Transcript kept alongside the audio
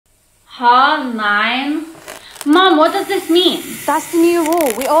9? Mom, what does this mean? That's the new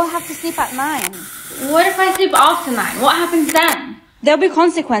rule. We all have to sleep at 9. What if I sleep after 9? What happens then? There'll be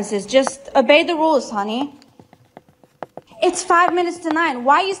consequences. Just obey the rules, honey. It's 5 minutes to 9.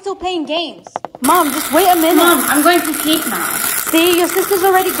 Why are you still playing games? Mom, just wait a minute. Mom, I'm going to sleep now. See, your sister's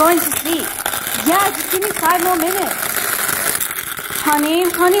already going to sleep. Yeah, just give me 5 more minutes.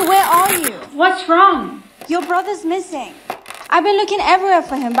 Honey, where are you? What's wrong? Your brother's missing. I've been looking everywhere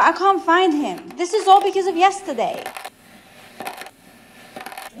for him, but I can't find him. This is all because of yesterday.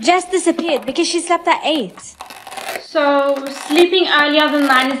 Jess disappeared because she slept at 8. So, sleeping earlier than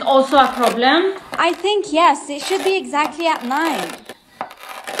 9 is also a problem? I think yes, it should be exactly at 9.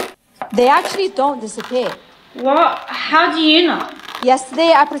 They actually don't disappear. What? How do you know?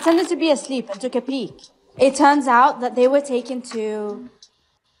 Yesterday, I pretended to be asleep and took a peek. It turns out that they were taken to...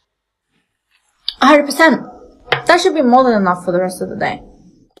 100%. That should be more than enough for the rest of the day.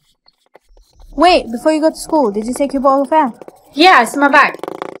 Wait, before you go to school, did you take your bottle of air? Yeah, it's in my bag.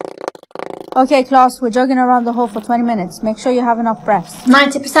 Okay, class, we're jogging around the hall for 20 minutes. Make sure you have enough breaths.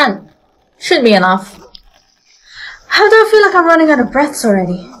 90%. Should be enough. How do I feel like I'm running out of breaths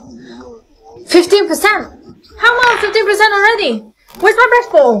already? 15%. How am I on 15% already? Where's my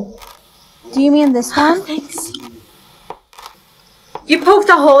breath bottle? Do you mean this one? Thanks. You poked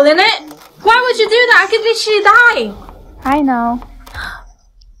a hole in it? Why would you do that? I could literally die. I know.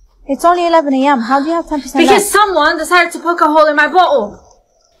 It's only 11 a.m. How do you have 10% Because left? someone decided to poke a hole in my bottle.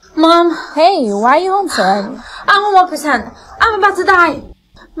 Mom. Hey, why are you home so early? I'm on 1%. I'm about to die.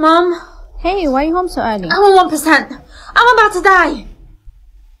 Mom. Hey, why are you home so early? I'm on 1%. I'm about to die.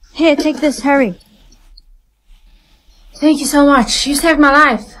 Here, take this, hurry. Thank you so much. You saved my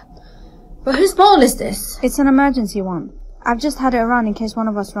life. But whose bottle is this? It's an emergency one. I've just had it around in case one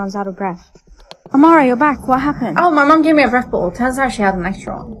of us runs out of breath. Amara, you're back. What happened? Oh, my mom gave me a breath bottle. Turns out she had an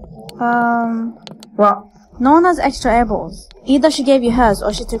extra one. What? No one has extra air bottles. Either she gave you hers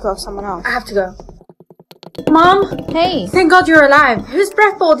or she took it off someone else. I have to go. Mom? Hey. Thank God you're alive. Whose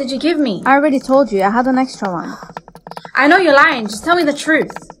breath bottle did you give me? I already told you. I had an extra one. I know you're lying. Just tell me the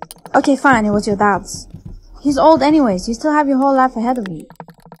truth. Okay, fine. It was your dad's. He's old anyways. You still have your whole life ahead of you.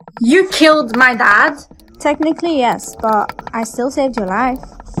 You killed my dad? Technically, yes, but I still saved your life.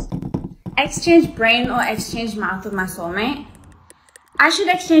 Exchange brain or exchange mouth with my soulmate? I should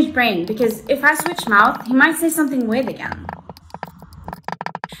exchange brain because if I switch mouth, he might say something weird again.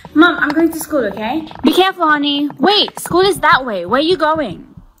 Mom, I'm going to school, okay? Be careful, honey. Wait, school is that way. Where are you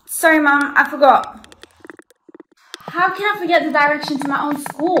going? Sorry, Mom, I forgot. How can I forget the direction to my own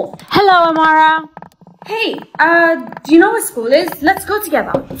school? Hello, Amara. Hey, do you know where school is? Let's go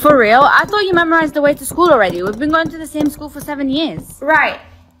together. For real? I thought you memorized the way to school already. We've been going to the same school for 7 years. Right.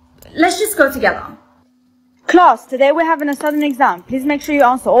 Let's just go together. Class, today we're having a sudden exam. Please make sure you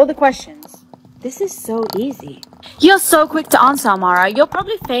answer all the questions. This is so easy. You're so quick to answer, Amara. You'll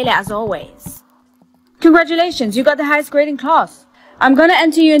probably fail it as always. Congratulations, you got the highest grade in class. I'm gonna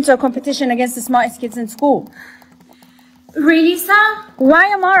enter you into a competition against the smartest kids in school. Really, sir?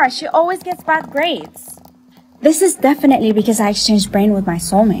 Why, Amara? She always gets bad grades. This is definitely because I exchanged brain with my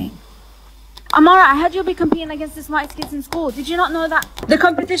soulmate. Amara, I heard you'll be competing against the smartest kids in school. Did you not know that? The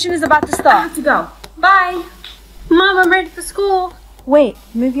competition is about to I start. have to go. Bye. Mom, I'm ready for school. Wait,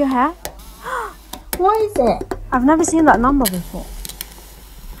 move your hair? What is it? I've never seen that number before.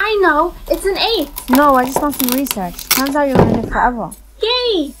 I know. It's an 8. No, I just done some research. Turns out you're gonna live forever.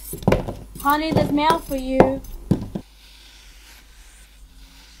 Yay! Honey, there's mail for you.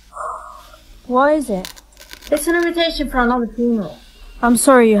 What is it? It's an invitation for another funeral. I'm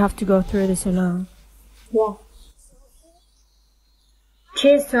sorry you have to go through this alone. What?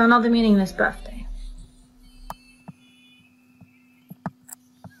 Cheers to another meaningless birthday.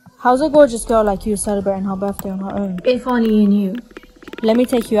 How's a gorgeous girl like you celebrating her birthday on her own? If only you knew. Let me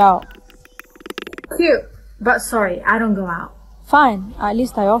take you out. Cute. But sorry, I don't go out. Fine, at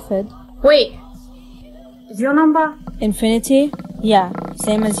least I offered. Wait. Is your number? Infinity? Yeah,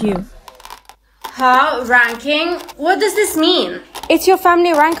 same as you. Huh? Ranking? What does this mean? It's your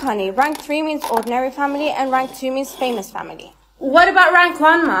family rank, honey. Rank 3 means ordinary family and rank 2 means famous family. What about rank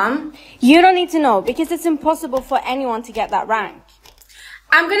 1, Mom? You don't need to know because it's impossible for anyone to get that rank.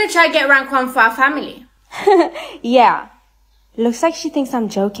 I'm gonna try get rank 1 for our family. Yeah. Looks like she thinks I'm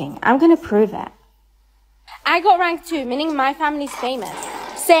joking. I'm gonna prove it. I got rank 2, meaning my family's famous.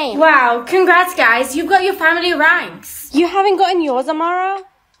 Same. Wow, congrats guys, you've got your family ranks. You haven't gotten yours, Amara?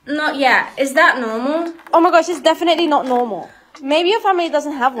 Not yet. Is that normal? Oh my gosh, it's definitely not normal. Maybe your family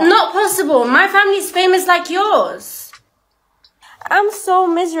doesn't have one. Not possible. My family's famous like yours. I'm so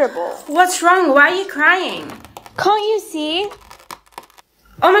miserable. What's wrong? Why are you crying? Can't you see?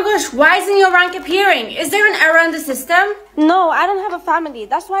 Oh my gosh, why isn't your rank appearing? Is there an error in the system? No, I don't have a family.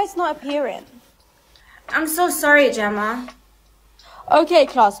 That's why it's not appearing. I'm so sorry, Gemma. Okay,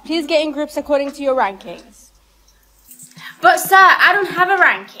 class, please get in groups according to your rankings. But sir, I don't have a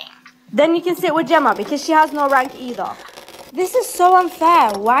ranking. Then you can sit with Gemma because she has no rank either. This is so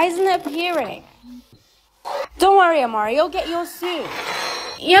unfair. Why isn't it appearing? Don't worry, Amara, you'll get yours soon.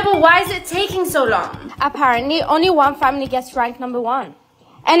 Yeah, but why is it taking so long? Apparently, only one family gets rank number 1.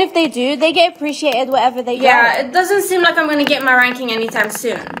 And if they do, they get appreciated wherever they go. Yeah, it doesn't seem like I'm going to get my ranking anytime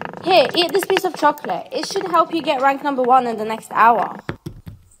soon. Here, eat this piece of chocolate. It should help you get rank number 1 in the next hour.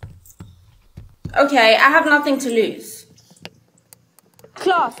 Okay, I have nothing to lose.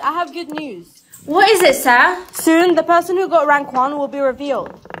 Class, I have good news. What is it, sir? Soon, the person who got rank 1 will be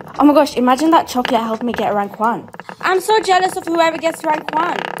revealed. Oh my gosh, imagine that chocolate helped me get rank 1. I'm so jealous of whoever gets rank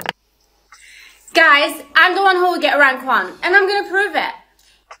 1. Guys, I'm the one who will get rank 1, and I'm going to prove it.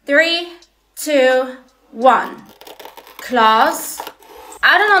 3, 2, 1. Class,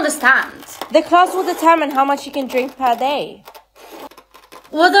 I don't understand. The class will determine how much you can drink per day.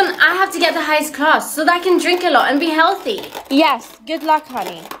 Well then, I have to get the highest class so that I can drink a lot and be healthy. Yes, good luck,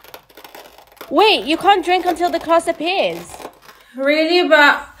 honey. Wait, you can't drink until the class appears. Really?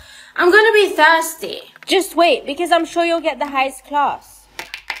 But I'm going to be thirsty. Just wait, because I'm sure you'll get the highest class.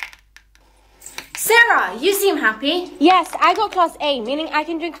 Sarah, you seem happy. Yes, I got class A, meaning I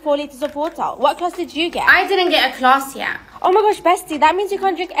can drink 4 liters of water. What class did you get? I didn't get a class yet. Oh my gosh, bestie, that means you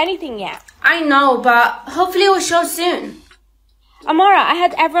can't drink anything yet. I know, but hopefully it will show soon. Amara, I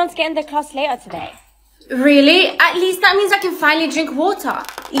had everyone's getting their class later today. Really? At least that means I can finally drink water.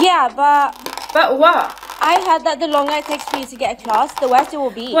 Yeah, but... But what? I heard that the longer it takes for you to get a class, the worse it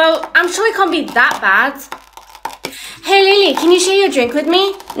will be. Well, I'm sure it can't be that bad. Hey Lily, can you share your drink with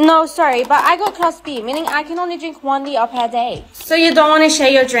me? No, sorry, but I got class B, meaning I can only drink 1 liter per day. So you don't want to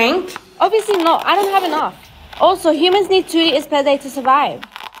share your drink? Obviously not, I don't have enough. Also, humans need 2 liters per day to survive.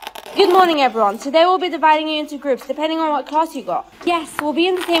 Good morning, everyone. Today we'll be dividing you into groups depending on what class you got. Yes, we'll be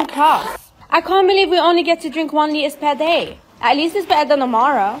in the same class. I can't believe we only get to drink 1 liter per day. At least it's better than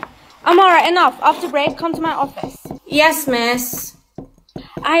Amara. Amara, enough. After break, come to my office. Yes, miss.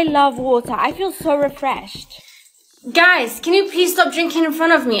 I love water. I feel so refreshed. Guys, can you please stop drinking in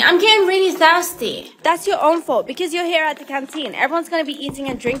front of me? I'm getting really thirsty. That's your own fault because you're here at the canteen. Everyone's going to be eating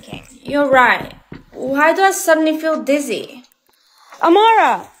and drinking. You're right. Why do I suddenly feel dizzy?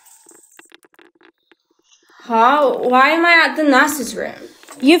 Amara! Huh? Why am I at the nurse's room?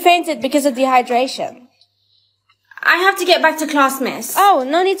 You fainted because of dehydration. I have to get back to class, miss. Oh,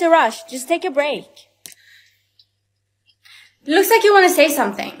 no need to rush. Just take a break. Looks like you want to say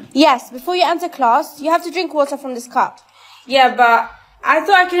something. Yes, before you enter class, you have to drink water from this cup. Yeah, but I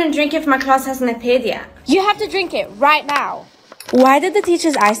thought I couldn't drink if my class hasn't appeared yet. You have to drink it right now. Why did the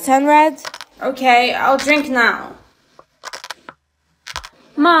teacher's eyes turn red? Okay, I'll drink now.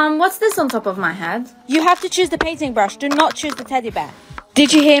 Mom, what's this on top of my head? You have to choose the painting brush. Do not choose the teddy bear.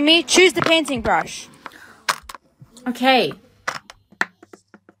 Did you hear me? Choose the painting brush. Okay.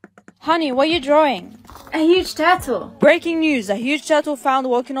 Honey, what are you drawing? A huge turtle. Breaking news. A huge turtle found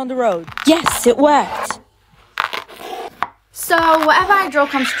walking on the road. Yes, it worked. So, whatever I draw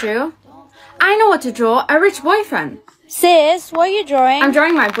comes true. I know what to draw. A rich boyfriend. Sis, what are you drawing? I'm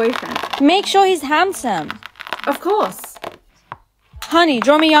drawing my boyfriend. Make sure he's handsome. Of course. Honey,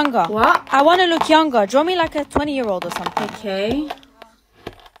 draw me younger. What? I want to look younger. Draw me like a 20-year-old or something. Okay.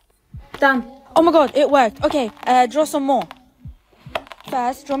 Done. Oh my god, it worked. Okay, draw some more.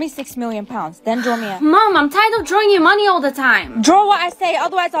 First, draw me £6 million. Then draw me a... Mom, I'm tired of drawing you money all the time. Draw what I say,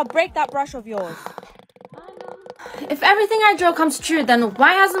 otherwise I'll break that brush of yours. If everything I draw comes true, then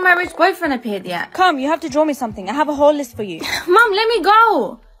why hasn't my rich boyfriend appeared yet? Come, you have to draw me something. I have a whole list for you. Mom, let me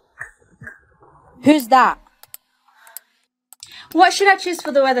go. Who's that? What should I choose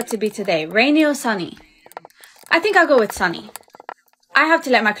for the weather to be today? Rainy or sunny? I think I'll go with sunny. I have to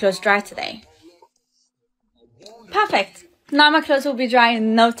let my clothes dry today. Perfect. Now my clothes will be dry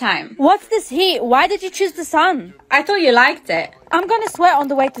in no time. What's this heat? Why did you choose the sun? I thought you liked it. I'm gonna sweat on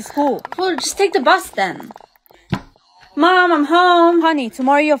the way to school. Well, just take the bus then. Mom, I'm home. Honey,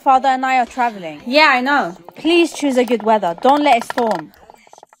 tomorrow your father and I are traveling. Yeah, I know. Please choose a good weather. Don't let it storm.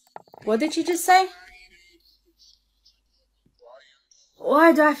 What did you just say?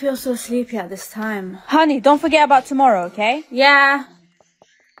 Why do I feel so sleepy at this time? Honey, don't forget about tomorrow, okay? Yeah.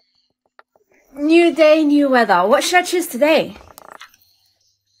 New day, new weather. What should I choose today?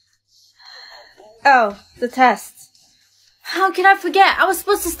 Oh, the test. How could I forget? I was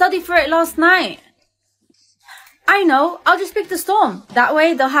supposed to study for it last night. I know. I'll just pick the storm. That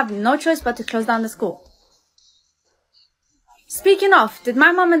way, they'll have no choice but to close down the school. Speaking of, did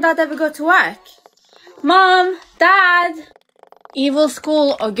my mom and dad ever go to work? Mom, Dad, evil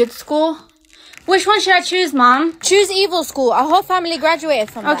school or good school? Which one should I choose, Mom? Choose evil school. Our whole family graduated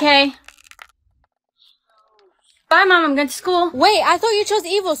from that. Okay. Bye, Mom. I'm going to school. Wait, I thought you chose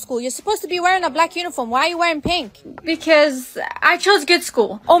evil school. You're supposed to be wearing a black uniform. Why are you wearing pink? Because I chose good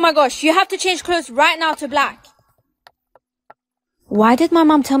school. Oh my gosh, you have to change clothes right now to black. Why did my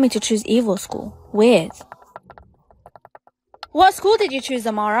mom tell me to choose evil school? Weird. What school did you choose,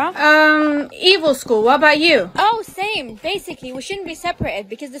 Amara? Evil school. What about you? Oh, same. Basically, we shouldn't be separated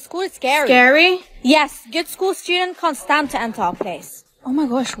because the school is scary. Scary? Yes, good school student can't stand to enter our place. Oh my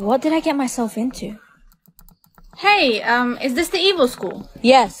gosh, what did I get myself into? Hey, is this the evil school?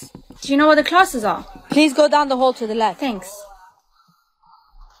 Yes. Do you know what the classes are? Please go down the hall to the left. Thanks.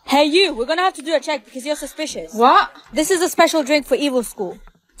 Hey you, we're gonna have to do a check because you're suspicious. What? This is a special drink for evil school.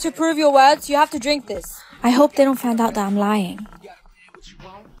 To prove your words, you have to drink this. I hope they don't find out that I'm lying.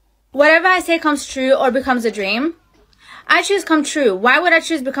 Whatever I say comes true or becomes a dream. I choose come true. Why would I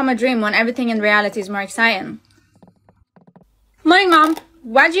choose become a dream when everything in reality is more exciting? Morning, Mom.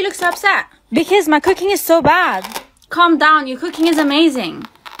 Why do you look so upset? Because my cooking is so bad. Calm down. Your cooking is amazing.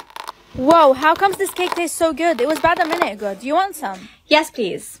 Whoa, how comes this cake tastes so good? It was bad a minute ago. Do you want some? Yes,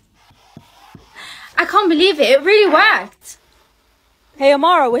 please. I can't believe it. It really worked. Hey,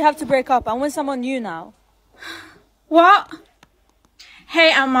 Amara, we have to break up. I'm with someone new now. What?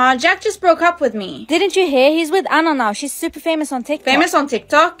 Hey, Amara, Jack just broke up with me. Didn't you hear? He's with Anna now. She's super famous on TikTok. Famous on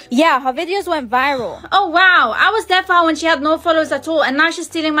TikTok? Yeah, her videos went viral. Oh, wow. I was there for her when she had no followers at all, and now she's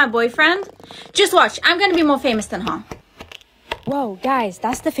stealing my boyfriend? Just watch. I'm gonna be more famous than her. Whoa, guys,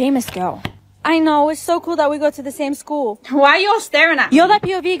 that's the famous girl. I know, it's so cool that we go to the same school. Why are you all staring at me? You're that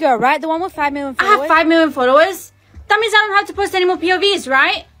POV girl, right? The one with 5 million I followers? have 5 million followers. That means I don't have to post any more POVs,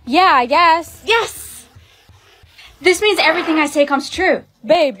 right? Yeah, I guess. Yes! This means everything I say comes true.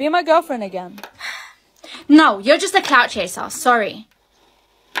 Babe, be my girlfriend again. No, you're just a clout chaser. Sorry.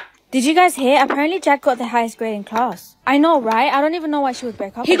 Did you guys hear? Apparently Jack got the highest grade in class. I know, right? I don't even know why she would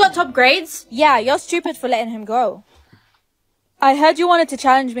break up He with got him. top grades? Yeah, you're stupid for letting him go. I heard you wanted to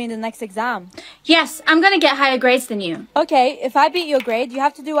challenge me in the next exam. Yes, I'm gonna get higher grades than you. Okay, if I beat your grade, you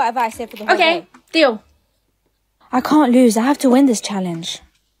have to do whatever I say for the whole day. Okay, deal. I can't lose. I have to win this challenge.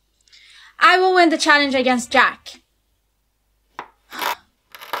 I will win the challenge against Jack.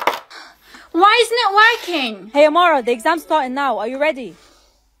 Why isn't it working? Hey, Amara, the exam's starting now. Are you ready?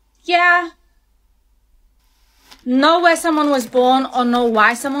 Yeah. Know where someone was born or know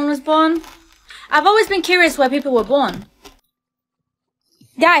why someone was born? I've always been curious where people were born.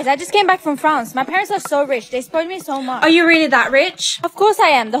 Guys, I just came back from France. My parents are so rich. They spoiled me so much. Are you really that rich? Of course I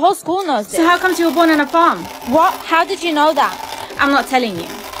am. The whole school knows this. So how come you were born on a farm? What? How did you know that? I'm not telling you.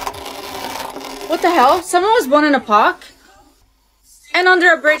 What the hell? Someone was born in a park? And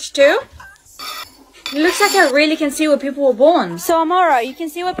under a bridge too? It looks like I really can see where people were born. So, Amara, you can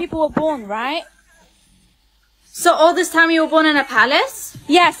see where people were born, right? So all this time you were born in a palace?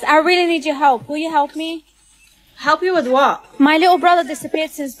 Yes, I really need your help. Will you help me? Help you with what? My little brother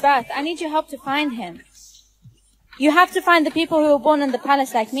disappeared since birth. I need your help to find him. You have to find the people who were born in the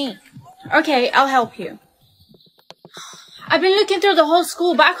palace like me. Okay, I'll help you. I've been looking through the whole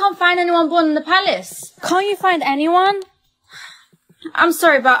school, but I can't find anyone born in the palace. Can't you find anyone? I'm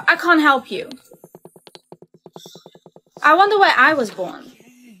sorry, but I can't help you. I wonder where I was born.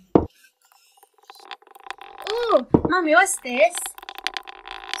 Ooh, Mommy, what's this?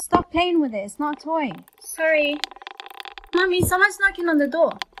 Stop playing with it. It's not a toy. Sorry. Mommy, someone's knocking on the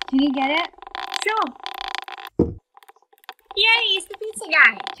door. Can you get it? Sure. Yay, it's the pizza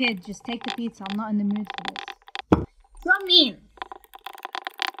guy. Kid, just take the pizza. I'm not in the mood for this. You're mean.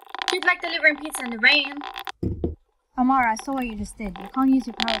 You'd like delivering pizza in the rain. Amara, I saw what you just did. You can't use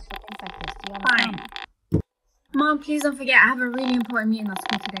your powers for things like this. Do you understand? Fine. Mom, please don't forget, I have a really important meeting at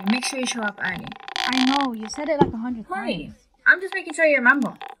school today. Make sure you show up early. I know. You said it like 100 Hurry. times. I'm just making sure you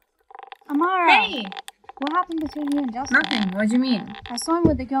remember. Amara! Hey! What happened between you and Justin? Nothing. What do you mean? I saw him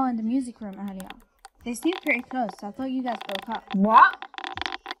with the girl in the music room earlier. They seemed pretty close, so I thought you guys broke up. What?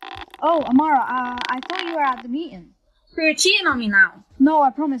 Oh, Amara, I thought you were at the meeting. So you're cheating on me now? No,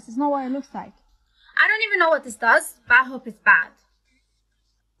 I promise. It's not what it looks like. I don't even know what this does, but I hope it's bad.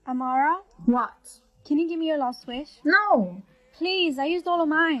 Amara? What? Can you give me your last wish? No. Please, I used all of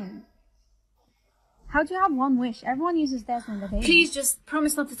mine. How do you have one wish? Everyone uses theirs when they're baby. Please just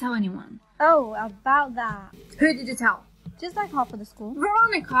promise not to tell anyone. Oh, about that. Who did you tell? Just like half of the school.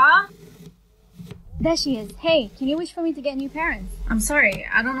 Veronica! There she is. Hey, can you wish for me to get new parents? I'm sorry,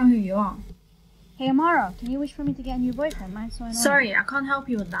 I don't know who you are. Hey, Amara, can you wish for me to get a new boyfriend? Mine's so annoying. Sorry, I can't help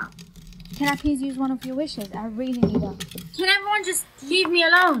you with that. Can I please use one of your wishes? I really need them. Can everyone just leave me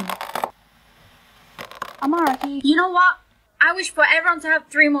alone? Amara, can you... You know what? I wish for everyone to have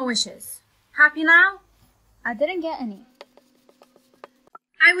 3 more wishes. Happy now? I didn't get any.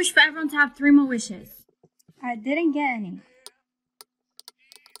 I wish for everyone to have 3 more wishes. I didn't get any.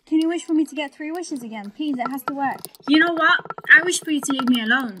 Can you wish for me to get 3 wishes again? Please, it has to work. You know what? I wish for you to leave me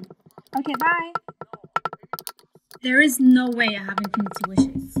alone. Okay, bye. There is no way I have infinity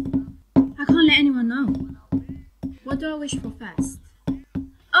wishes. I can't let anyone know. What do I wish for first?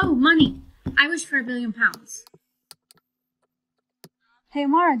 Oh, money. I wish for £1 billion. Hey,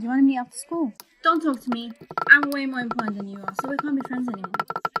 Amara, do you want to meet after school? Don't talk to me. I'm way more important than you are, so we can't be friends anymore.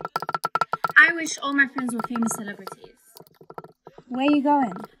 I wish all my friends were famous celebrities. Where are you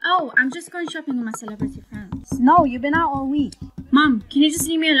going? Oh, I'm just going shopping with my celebrity friends. No, you've been out all week. Mom, can you just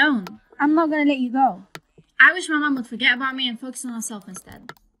leave me alone? I'm not going to let you go. I wish my mom would forget about me and focus on herself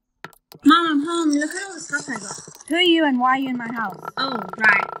instead. Mom, I'm home. Look at all the stuff I got. Who are you and why are you in my house? Oh,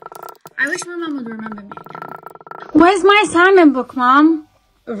 right. I wish my mom would remember me again. Where's my assignment book, Mom?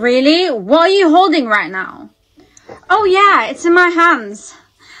 Really? What are you holding right now? Oh yeah, it's in my hands.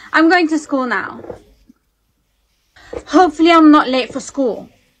 I'm going to school now. Hopefully I'm not late for school.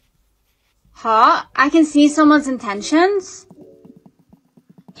 Huh? I can see someone's intentions?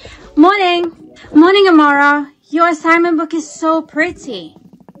 Morning. Morning, Amara. Your assignment book is so pretty.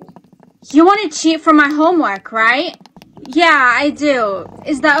 You want to cheat from my homework, right? Yeah, I do.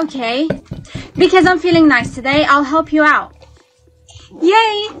 Is that okay? Because I'm feeling nice today, I'll help you out.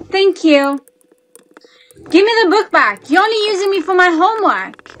 Yay! Thank you. Give me the book back. You're only using me for my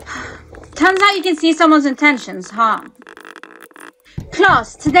homework. Turns out you can see someone's intentions, huh?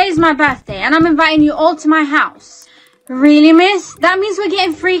 Class, today's my birthday and I'm inviting you all to my house. Really, miss? That means we're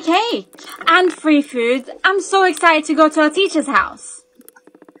getting free cake. And free food. I'm so excited to go to our teacher's house.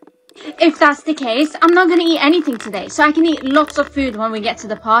 If that's the case, I'm not going to eat anything today, so I can eat lots of food when we get to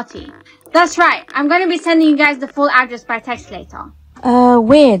the party. That's right. I'm going to be sending you guys the full address by text later.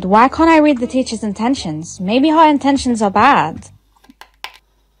 Weird. Why can't I read the teacher's intentions? Maybe her intentions are bad.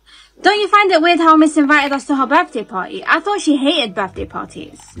 Don't you find it weird how Miss invited us to her birthday party? I thought she hated birthday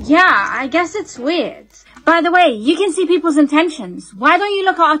parties. Yeah, I guess it's weird. By the way, you can see people's intentions. Why don't you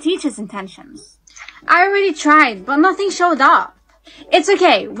look at our teacher's intentions? I already tried, but nothing showed up. It's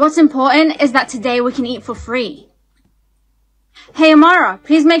okay. What's important is that today we can eat for free. Hey, Amara,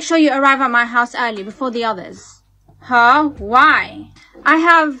 please make sure you arrive at my house early before the others. Huh? Why? I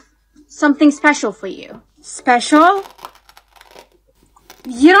have something special for you. Special?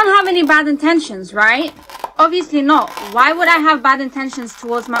 You don't have any bad intentions, right? Obviously not. Why would I have bad intentions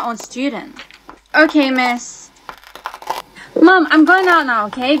towards my own student? Okay, miss. Mom, I'm going out now,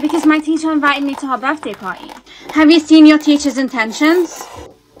 okay? Because my teacher invited me to her birthday party. Have you seen your teacher's intentions?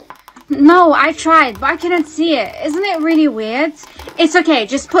 No, I tried, but I couldn't see it. Isn't it really weird? It's okay,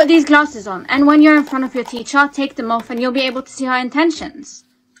 just put these glasses on, and when you're in front of your teacher, take them off and you'll be able to see her intentions.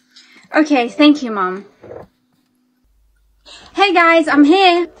 Okay, thank you, Mom. Hey guys, I'm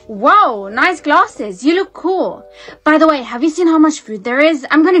here. Whoa, nice glasses. You look cool. By the way, have you seen how much food there is?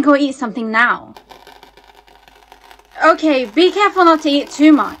 I'm gonna go eat something now. Okay, be careful not to eat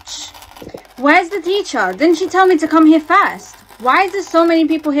too much. Where's the teacher? Didn't she tell me to come here first? Why is there so many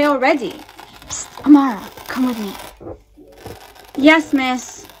people here already? Psst, Amara, come with me. Yes,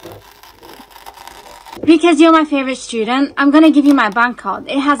 miss. Because you're my favorite student, I'm gonna give you my bank card.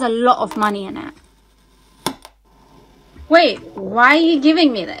 It has a lot of money in it. Wait, why are you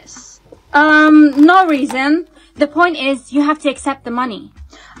giving me this? No reason. The point is, you have to accept the money.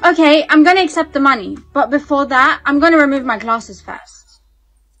 Okay, I'm gonna accept the money, but before that, I'm gonna remove my glasses first.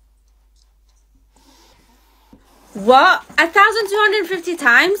 What? 1,250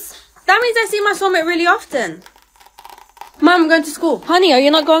 times? That means I see my soulmate really often. Mom, I'm going to school. Honey, are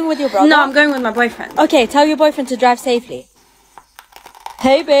you not going with your brother? No, I'm going with my boyfriend. Okay, tell your boyfriend to drive safely.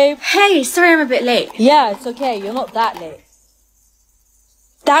 Hey, babe. Hey, sorry I'm a bit late. Yeah, it's okay. You're not that late.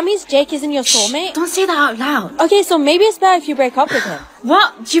 That means Jake isn't your soulmate? Don't say that out loud. Okay, so maybe it's better if you break up with him.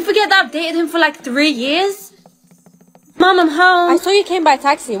 What? Did you forget that I've dated him for like 3 years? Mom, I'm home. I saw you came by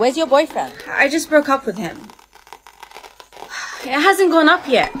taxi. Where's your boyfriend? I just broke up with him. It hasn't gone up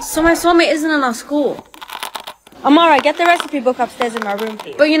yet, so my soulmate isn't in our school. Amara, get the recipe book upstairs in my room,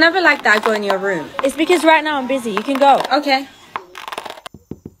 please. But you never liked that I go in your room. It's because right now I'm busy. You can go. Okay.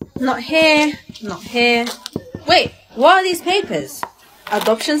 Not here, not here. Wait, what are these papers?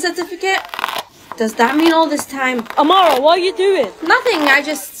 Adoption certificate? Does that mean all this time? Amara, what are you doing? Nothing, I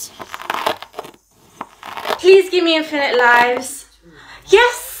just... Please give me infinite lives.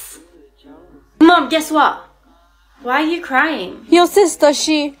 Yes! Mom, guess what? Why are you crying? Your sister,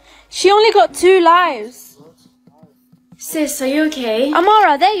 she She only got 2 lives. Sis, are you okay?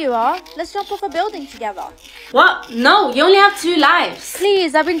 Amara, there you are. Let's jump off a building together. What? No, you only have 2 lives.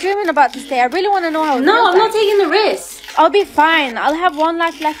 Please, I've been dreaming about this day. I really want to know how it No, feels I'm not like. taking the risk. I'll be fine. I'll have 1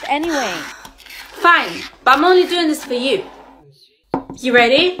 life left anyway. Fine, but I'm only doing this for you. You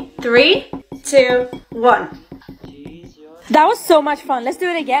ready? 3, 2, 1. That was so much fun. Let's do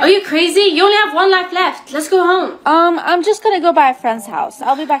it again. Are you crazy? You only have 1 life left. Let's go home. I'm just gonna go by a friend's house.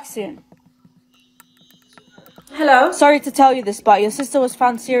 I'll be back soon. Hello? Sorry to tell you this, but your sister was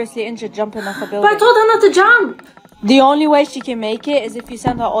found seriously injured jumping off a building. But I told her not to jump. The only way she can make it is if you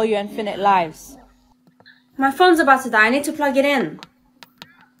send her all your infinite lives. My phone's about to die. I need to plug it in.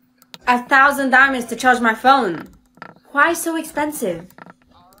 1,000 diamonds to charge my phone. Why so expensive?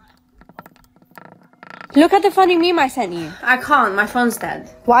 Look at the funny meme I sent you. I can't. My phone's dead.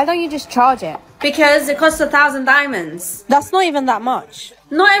 Why don't you just charge it? Because it costs 1,000 diamonds. That's not even that much.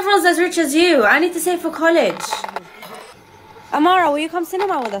 Not everyone's as rich as you. I need to save for college. Amara, will you come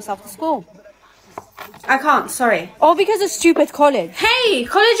cinema with us after school? I can't. Sorry. All because of stupid college. Hey,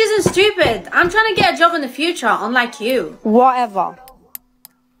 college isn't stupid. I'm trying to get a job in the future, unlike you. Whatever.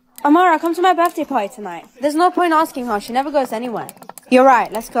 Amara, come to my birthday party tonight. There's no point asking her. She never goes anywhere. You're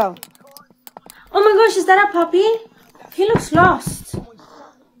right. Let's go. Oh my gosh, is that a puppy? He looks lost.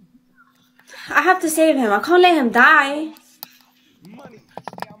 I have to save him. I can't let him die.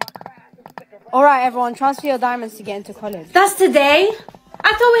 Alright, everyone. Transfer your diamonds to get into college. That's today?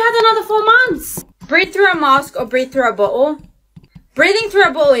 I thought we had another 4 months. Breathe through a mask or breathe through a bottle? Breathing through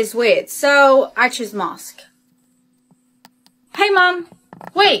a bottle is weird, so I choose mask. Hey, Mom.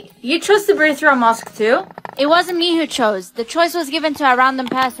 Wait, you chose to breathe through a mask too? It wasn't me who chose. The choice was given to a random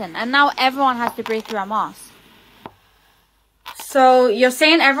person, and now everyone has to breathe through a mask. So, you're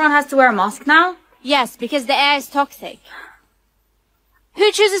saying everyone has to wear a mask now? Yes, because the air is toxic.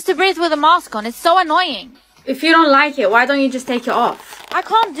 Who chooses to breathe with a mask on? It's so annoying. If you don't like it, why don't you just take it off? I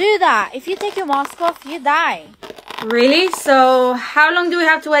can't do that. If you take your mask off, you die. Really? So, how long do we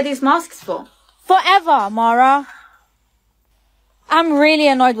have to wear these masks for? Forever, Mara. I'm really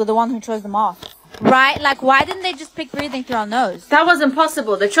annoyed with the one who chose the mask. Right? Like, why didn't they just pick breathing through our nose? That was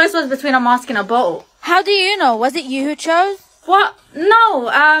impossible. The choice was between a mask and a bottle. How do you know? Was it you who chose? What? No,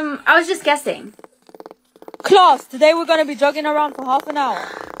 I was just guessing. Class, today we're going to be jogging around for half an hour.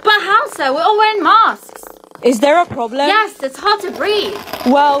 But how, sir? We're all wearing masks. Is there a problem? Yes, it's hard to breathe.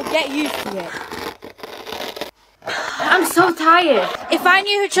 Well, get used to it. I'm so tired. If I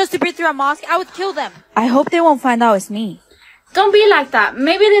knew who chose to breathe through a mask, I would kill them. I hope they won't find out it's me. Don't be like that.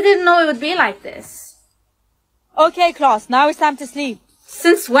 Maybe they didn't know it would be like this. Okay, class, now it's time to sleep.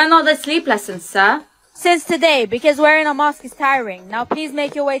 Since when are there sleep lessons, sir? Since today, because wearing a mask is tiring. Now please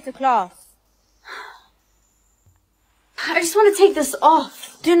make your way to class. I just want to take this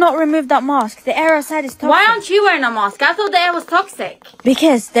off. Do not remove that mask. The air outside is toxic. Why aren't you wearing a mask? I thought the air was toxic.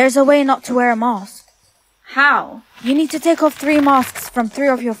 Because there's a way not to wear a mask. How? You need to take off 3 masks from 3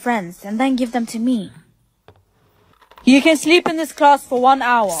 of your friends and then give them to me. You can sleep in this class for 1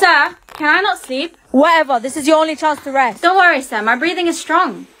 hour. Sir, can I not sleep? Whatever, this is your only chance to rest. Don't worry, sir. My breathing is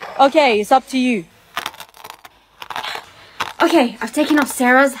strong. Okay, it's up to you. Okay, I've taken off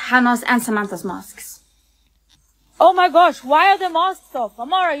Sarah's, Hannah's, and Samantha's masks. Oh my gosh, why are their masks off?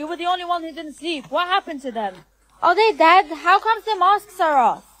 Amara, you were the only one who didn't sleep. What happened to them? Are they dead? How come their masks are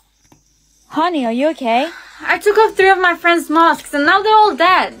off? Honey, are you okay? I took off 3 of my friends' masks and now they're all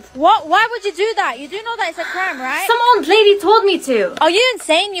dead. What? Why would you do that? You do know that it's a crime, right? Some old lady told me to. Are you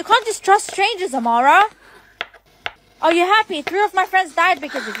insane? You can't just trust strangers, Amara. Are you happy? 3 of my friends died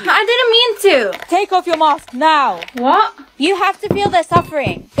because of you. I didn't mean to. Take off your mask now. What? You have to feel their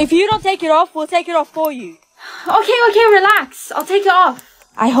suffering. If you don't take it off, we'll take it off for you. Okay, relax. I'll take it off.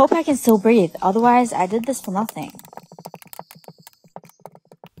 I hope I can still breathe. Otherwise, I did this for nothing.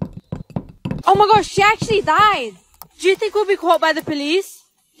 Oh my gosh, she actually died. Do you think we'll be caught by the police?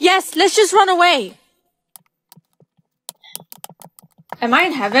 Yes, let's just run away. Am I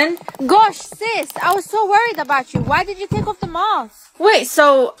in heaven? Gosh, sis, I was so worried about you. Why did you take off the mask? Wait,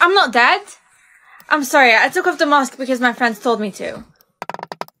 so I'm not dead? I'm sorry, I took off the mask because my friends told me to.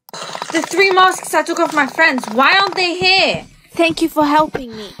 The 3 masks I took off my friends, why aren't they here? Thank you for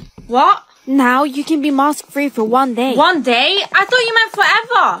helping me. What? Now you can be mask-free for 1 day. 1 day? I thought you meant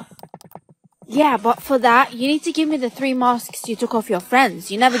forever. Yeah, but for that, you need to give me the 3 masks you took off your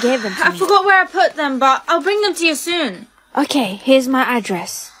friends. You never gave them to me. I forgot where I put them, but I'll bring them to you soon. Okay, here's my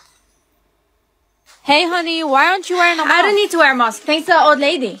address. Hey, honey, why aren't you wearing a mask? I don't need to wear a mask, thanks to the old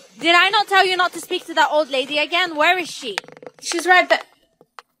lady. Did I not tell you not to speak to that old lady again? Where is she? She's right there.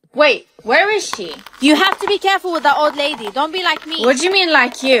 Wait, where is she? You have to be careful with that old lady. Don't be like me. What do you mean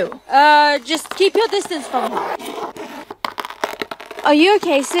like you? Just keep your distance from her. Are you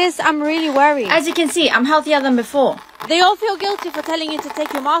okay, sis? I'm really worried. As you can see, I'm healthier than before. They all feel guilty for telling you to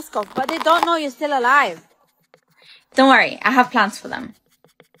take your mask off, but they don't know you're still alive. Don't worry, I have plans for them.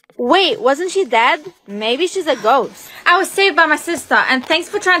 Wait, wasn't she dead? Maybe she's a ghost. I was saved by my sister, and thanks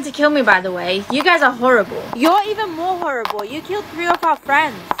for trying to kill me, by the way. You guys are horrible. You're even more horrible. You killed 3 of our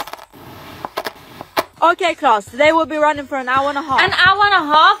friends. Okay, class, today we'll be running for an hour and a half. An hour and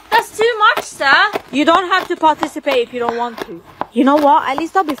a half? That's too much, sir. You don't have to participate if you don't want to. You know what? At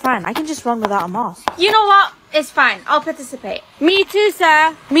least I'll be fine. I can just run without a mask. You know what? It's fine. I'll participate. Me too,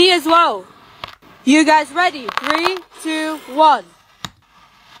 sir. Me as well. You guys ready? 3, 2, 1.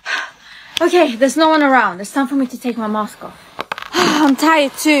 Okay, there's no one around. It's time for me to take my mask off. I'm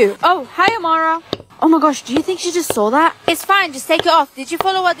tired too. Oh, hi, Amara. Oh my gosh, do you think she just saw that? It's fine, just take it off. Did you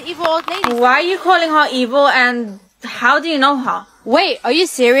follow what the evil old lady said? Why are you calling her evil, and how do you know her? Wait, are you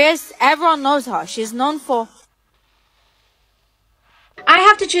serious? Everyone knows her. She's known for... I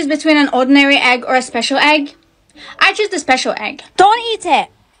have to choose between an ordinary egg or a special egg. I choose the special egg. Don't eat it.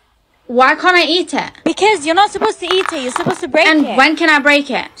 Why can't I eat it? Because you're not supposed to eat it. You're supposed to break it. And when can I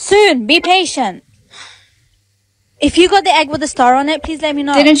break it? Soon. Be patient. If you got the egg with a star on it, please let me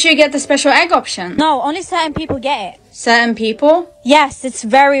know. Didn't you get the special egg option? No, only certain people get it. Certain people? Yes, it's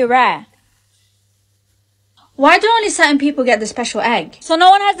very rare. Why do only certain people get the special egg? So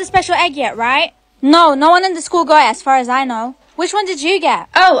no one has the special egg yet, right? No, no one in the school got it as far as I know. Which one did you get?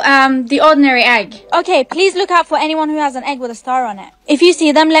 Oh, the ordinary egg. Okay, please look out for anyone who has an egg with a star on it. If you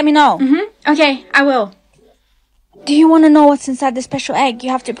see them, let me know. Okay, I will. Do you want to know what's inside the special egg? You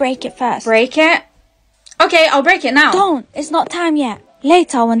have to break it first. Break it? Okay, I'll break it now. Don't. It's not time yet.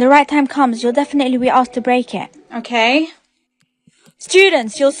 Later, when the right time comes, you'll definitely be asked to break it. Okay.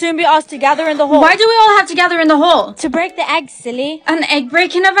 Students, you'll soon be asked to gather in the hall. Why do we all have to gather in the hall? To break the egg, silly. An egg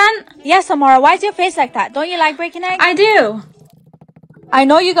breaking event? Yes, Amara. Why is your face like that? Don't you like breaking eggs? I do. I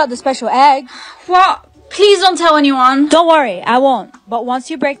know you got the special egg. What? Please don't tell anyone. Don't worry, I won't. But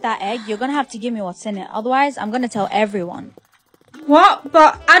once you break that egg, you're gonna have to give me what's in it. Otherwise, I'm gonna tell everyone. What?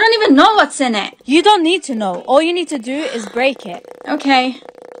 But I don't even know what's in it. You don't need to know. All you need to do is break it. Okay.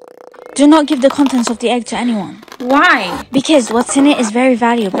 Do not give the contents of the egg to anyone. Why? Because what's in it is very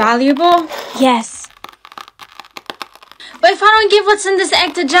valuable. Valuable? Yes. But if I don't give what's in this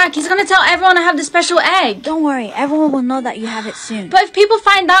egg to Jack, he's gonna tell everyone I have the special egg. Don't worry, everyone will know that you have it soon. But if people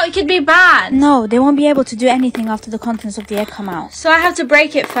find out, it could be bad. No, they won't be able to do anything after the contents of the egg come out. So I have to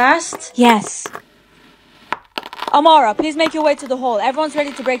break it first? Yes. Amara, please make your way to the hall. Everyone's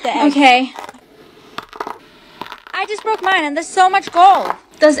ready to break the egg. Okay. I just broke mine and there's so much gold.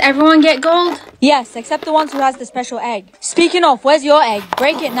 Does everyone get gold? Yes, except the ones who has the special egg. Speaking of, where's your egg?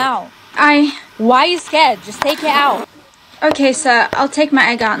 Break it now. Why are you scared? Just take it out. Okay, sir. I'll take my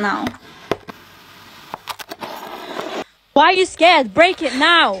egg out now. Why are you scared? Break it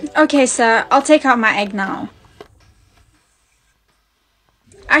now. Okay, sir. I'll take out my egg now.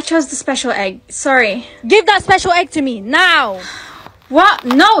 I chose the special egg. Sorry. Give that special egg to me, now. What?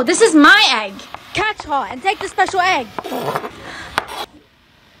 No, this is my egg. Catch her and take the special egg.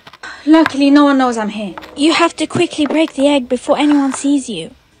 Luckily, no one knows I'm here. You have to quickly break the egg before anyone sees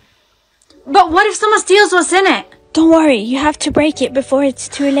you. But what if someone steals what's in it? Don't worry, you have to break it before it's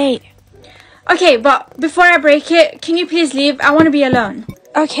too late. Okay, but before I break it, can you please leave? I want to be alone.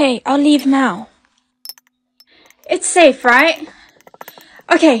 Okay, I'll leave now. It's safe, right?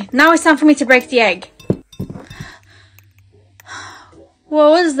 Okay, now it's time for me to break the egg.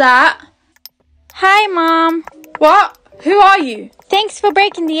 What was that? Hi, Mom. What? Who are you? Thanks for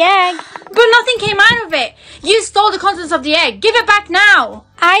breaking the egg. But nothing came out of it. You stole the contents of the egg. Give it back now.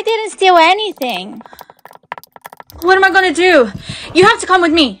 I didn't steal anything. What am I gonna do? You have to come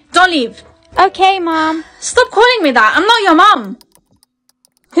with me. Don't leave. Okay, Mom. Stop calling me that. I'm not your mom.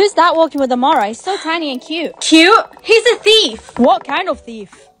 Who's that walking with Amara? He's so tiny and cute. Cute? He's a thief. What kind of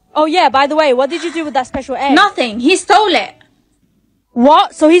thief? Oh yeah, by the way, what did you do with that special egg? Nothing. He stole it.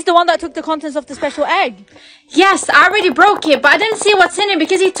 What? So he's the one that took the contents of the special egg? Yes, I already broke it, but I didn't see what's in it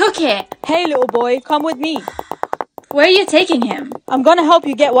because he took it. Hey, little boy, come with me. Where are you taking him? I'm gonna help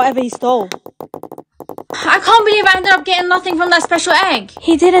you get whatever he stole. I can't believe I ended up getting nothing from that special egg.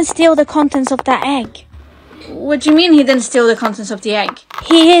 He didn't steal the contents of that egg. What do you mean he didn't steal the contents of the egg?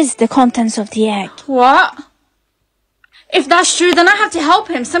 He is the contents of the egg. What? If that's true, then I have to help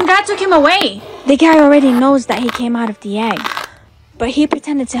him. Some guy took him away. The guy already knows that he came out of the egg. But he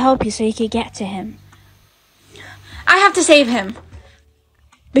pretended to help you so you could get to him. I have to save him.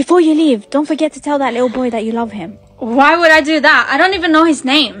 Before you leave, don't forget to tell that little boy that you love him. Why would I do that? I don't even know his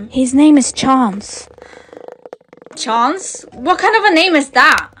name. His name is Chance. Chance? What kind of a name is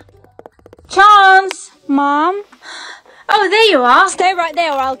that? Chance! Mom? Oh, there you are. Stay right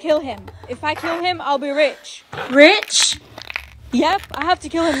there or I'll kill him. If I kill him, I'll be rich. Rich? Yep, I have to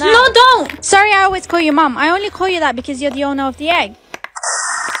kill him now. No, don't! Sorry, I always call you Mom. I only call you that because you're the owner of the egg.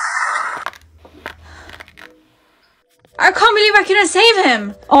 I can't believe I couldn't save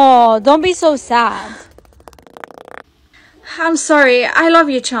him. Oh, don't be so sad. I'm sorry. I love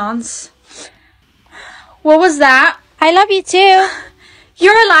you, Chance. What was that? I love you too.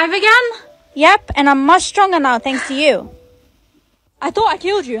 You're alive again? Yep, and I'm much stronger now thanks to you. I thought I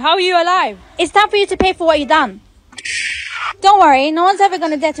killed you. How are you alive? It's time for you to pay for what you've done. Don't worry, no one's ever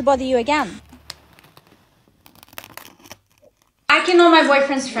gonna dare to bother you again. I can know my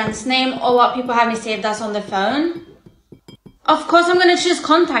boyfriend's friend's name or what people have me saved as on the phone. Of course, I'm gonna choose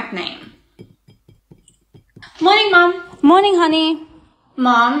contact name. Morning, Mom. Morning, honey.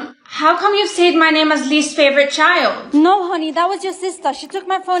 Mom, how come you've saved my name as least favorite child? No, honey, that was your sister. She took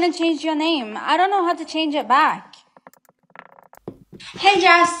my phone and changed your name. I don't know how to change it back. Hey,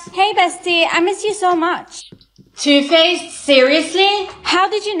 Jess. Hey, bestie, I miss you so much. Two-Faced? Seriously? How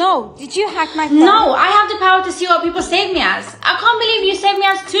did you know? Did you hack my phone? No, I have the power to see what people save me as. I can't believe you saved me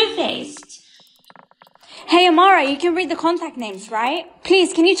as Two-Faced. Hey, Amara, you can read the contact names, right?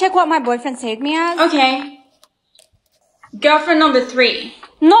 Please, can you check what my boyfriend saved me as? Okay. Girlfriend number 3.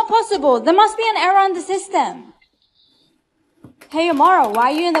 Not possible. There must be an error in the system. Hey, Amara,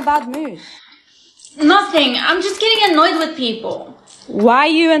 why are you in a bad mood? Nothing. I'm just getting annoyed with people. Why are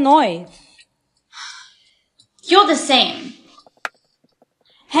you annoyed? You're the same.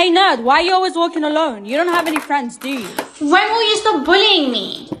 Hey, nerd, why are you always walking alone? You don't have any friends, do you? When will you stop bullying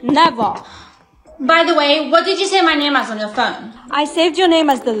me? Never. By the way, what did you say my name as on your phone? I saved your name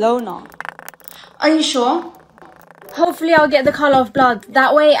as the loner. Are you sure? Hopefully I'll get the color of blood.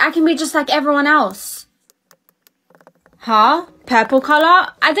 That way I can be just like everyone else. Huh? Purple color?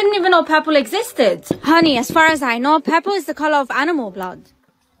 I didn't even know purple existed. Honey, as far as I know, purple is the color of animal blood.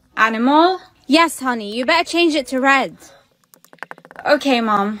 Animal? Yes, honey, you better change it to red. Okay,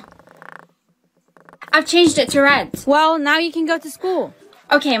 Mom. I've changed it to red. Well, now you can go to school.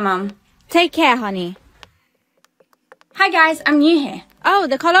 Okay, Mom. Take care, honey. Hi guys, I'm new here. Oh,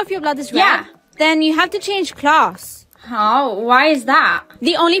 the color of your blood is red? Yeah. Then you have to change class. Oh, why is that?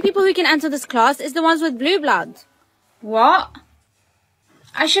 The only people who can enter this class is the ones with blue blood. What?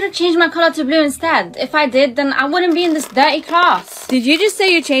 I should have changed my color to blue instead. If I did, then I wouldn't be in this dirty class. Did you just say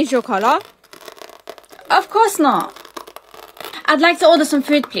you changed your color? Of course not. I'd like to order some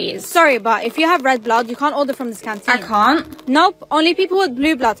food, please. Sorry, but if you have red blood, you can't order from this canteen. I can't? Nope, only people with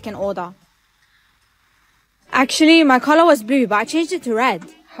blue blood can order. Actually, my color was blue, but I changed it to red.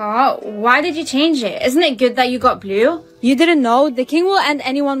 Huh? Why did you change it? Isn't it good that you got blue? You didn't know? The king will end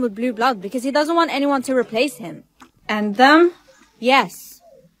anyone with blue blood because he doesn't want anyone to replace him. End them? Yes.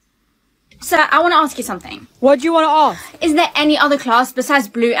 Sir, I want to ask you something. What do you want to ask? Is there any other class besides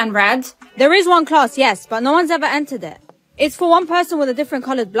blue and red? There is one class, yes, but no one's ever entered it. It's for one person with a different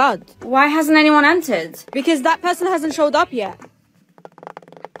colored blood. Why hasn't anyone entered? Because that person hasn't showed up yet.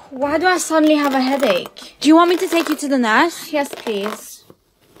 Why do I suddenly have a headache? Do you want me to take you to the nurse? Yes, please.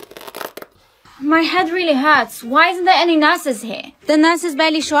 My head really hurts. Why isn't there any nurses here? The nurses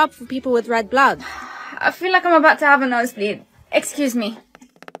barely show up for people with red blood. I feel like I'm about to have a nosebleed. Excuse me.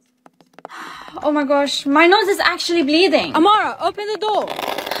 Oh my gosh, my nose is actually bleeding. Amara, open the door.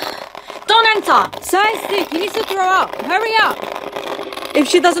 Don't enter. Sir is sick. He needs to throw up. Hurry up. If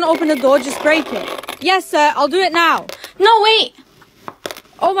she doesn't open the door, just break it. Yes, sir. I'll do it now. No, wait.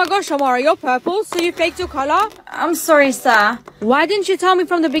 Oh my gosh, Amara, you're purple, so you faked your color? I'm sorry, sir. Why didn't you tell me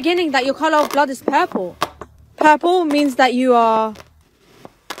from the beginning that your color of blood is purple? Purple means that you are...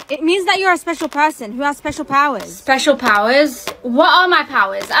 It means that you're a special person who has special powers. Special powers? What are my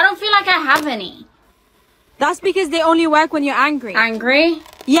powers? I don't feel like I have any. That's because they only work when you're angry. Angry?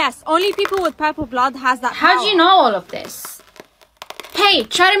 Yes, only people with purple blood has that power. How do you know all of this? Hey,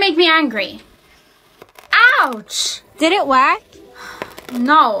 try to make me angry. Ouch! Did it work?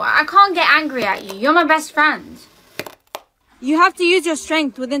 No, I can't get angry at you. You're my best friend. You have to use your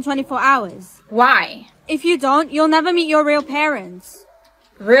strength within 24 hours. Why? If you don't, you'll never meet your real parents.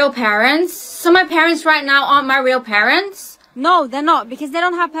 Real parents? So my parents right now aren't my real parents? No, they're not, because they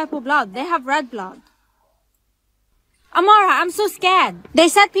don't have purple blood. They have red blood. Amara, I'm so scared. They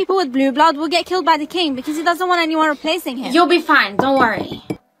said people with blue blood will get killed by the king because he doesn't want anyone replacing him. You'll be fine, don't worry.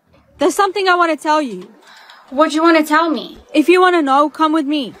 There's something I want to tell you. What do you want to tell me? If you want to know, come with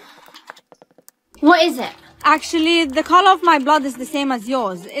me. What is it? Actually, the color of my blood is the same as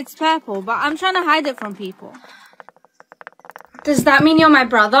yours. It's purple, but I'm trying to hide it from people. Does that mean you're my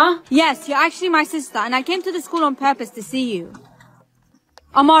brother? Yes, you're actually my sister, and I came to the school on purpose to see you.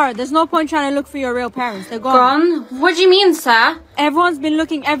 Amara, there's no point trying to look for your real parents. They're gone. Gone? What do you mean, sir? Everyone's been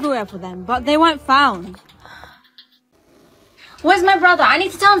looking everywhere for them, but they weren't found. Where's my brother? I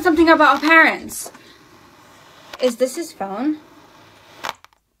need to tell him something about our parents. Is this his phone?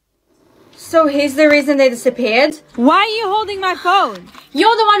 So he's the reason they disappeared? Why are you holding my phone?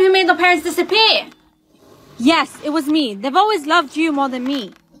 You're the one who made our parents disappear. Yes, it was me. They've always loved you more than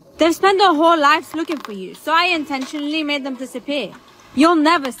me. They've spent their whole lives looking for you, so I intentionally made them disappear. You'll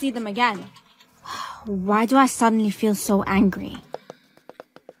never see them again. Why do I suddenly feel so angry?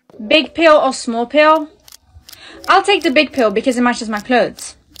 Big pill or small pill? I'll take the big pill because it matches my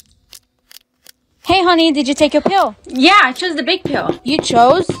clothes. Hey honey, did you take your pill? Yeah, I chose the big pill. You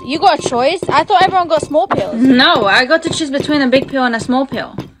chose? You got a choice? I thought everyone got small pills. No, I got to choose between a big pill and a small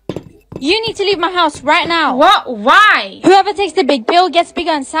pill. You need to leave my house right now. What? Why? Whoever takes the big pill gets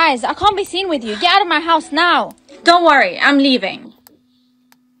bigger in size. I can't be seen with you. Get out of my house now. Don't worry, I'm leaving.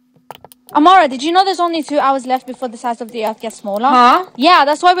 Amara, did you know there's only 2 hours left before the size of the earth gets smaller? Huh? Yeah,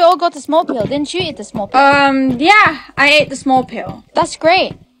 that's why we all got the small pill. Didn't you eat the small pill? Yeah, I ate the small pill. That's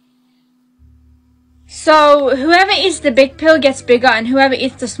great. So, whoever eats the big pill gets bigger and whoever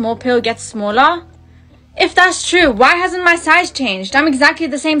eats the small pill gets smaller? If that's true, why hasn't my size changed? I'm exactly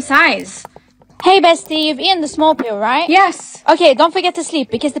the same size. Hey bestie, you've eaten the small pill, right? Yes. Okay, don't forget to sleep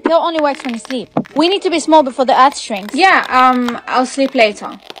because the pill only works when you sleep. We need to be small before the earth shrinks. Yeah, I'll sleep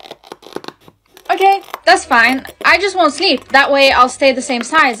later. Okay, that's fine. I just won't sleep. That way I'll stay the same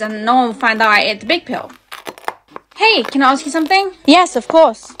size and no one will find out I ate the big pill. Hey, can I ask you something? Yes, of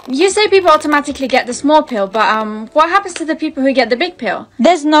course. You say people automatically get the small pill, but what happens to the people who get the big pill?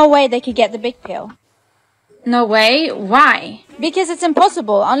 There's no way they could get the big pill. No way? Why? Because it's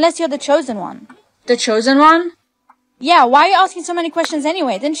impossible unless you're the chosen one. The chosen one? Yeah, why are you asking so many questions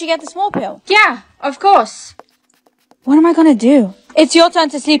anyway? Didn't you get the small pill? Yeah, of course. What am I gonna do? It's your turn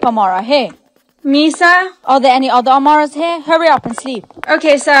to sleep, Amara. Here. Me, sir? Are there any other Amaras here? Hurry up and sleep.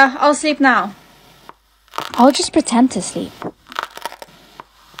 Okay, sir. I'll sleep now. I'll just pretend to sleep.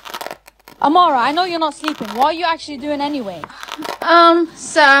 Amara, I know you're not sleeping. What are you actually doing anyway?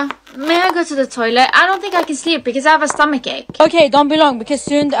 Sir, may I go to the toilet? I don't think I can sleep because I have a stomachache. Okay, don't be long because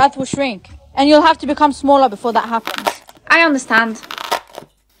soon the earth will shrink. And you'll have to become smaller before that happens. I understand.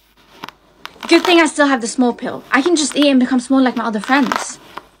 Good thing I still have the small pill. I can just eat and become small like my other friends.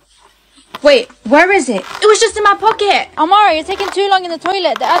 Wait, where is it? It was just in my pocket. Amara, you're taking too long in the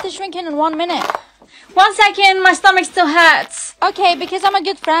toilet. The earth is shrinking in 1 minute. 1 second, my stomach still hurts. Okay, because I'm a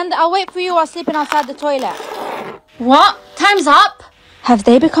good friend, I'll wait for you while sleeping outside the toilet. What? Time's up? Have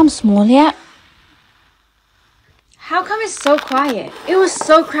they become small yet? How come it's so quiet? It was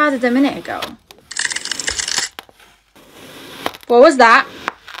so crowded a minute ago. What was that?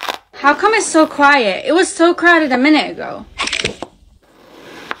 How come it's so quiet? It was so crowded a minute ago.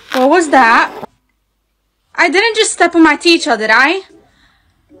 What was that? I didn't just step on my teacher, did I?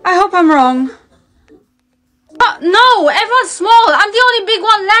 I hope I'm wrong. Oh, no, everyone's small. I'm the only big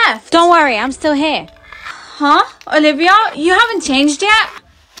one left. Don't worry, I'm still here. Huh? Olivia, you haven't changed yet?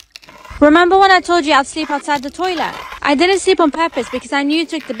 Remember when I told you I'd sleep outside the toilet? I didn't sleep on purpose because I knew you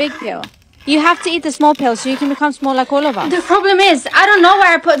took the big pill. You have to eat the small pill so you can become small like all of us. The problem is, I don't know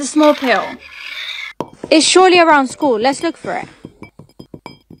where I put the small pill. It's surely around school. Let's look for it.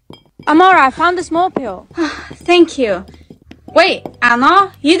 Amara, I found the small pill. Thank you. Wait,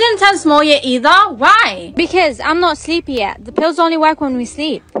 Anna, you didn't turn small yet either? Why? Because I'm not sleepy yet. The pills only work when we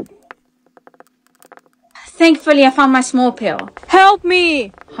sleep. Thankfully, I found my small pill. Help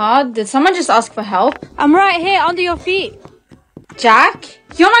me! Huh? Did someone just ask for help? I'm right here under your feet. Jack?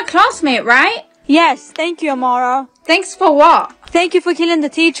 You're my classmate, right? Yes, thank you, Amara. Thanks for what? Thank you for killing the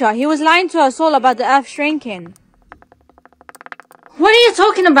teacher. He was lying to us all about the earth shrinking. What are you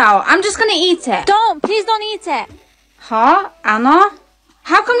talking about? I'm just gonna eat it. Please don't eat it. Huh? Anna?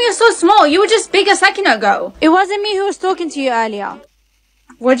 How come you're so small? You were just big a second ago. It wasn't me who was talking to you earlier.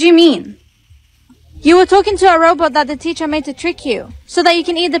 What do you mean? You were talking to a robot that the teacher made to trick you, so that you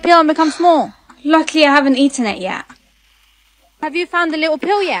can eat the pill and become small. Luckily, I haven't eaten it yet. Have you found the little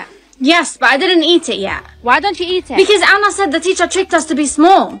pill yet? Yes, but I didn't eat it yet. Why don't you eat it? Because Anna said the teacher tricked us to be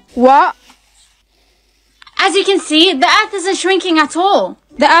small. What? As you can see, the earth isn't shrinking at all.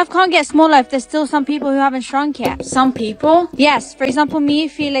 The earth can't get smaller if there's still some people who haven't shrunk yet. Some people? Yes, for example me,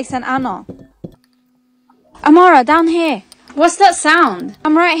 Felix and Anna. Amara, down here. What's that sound?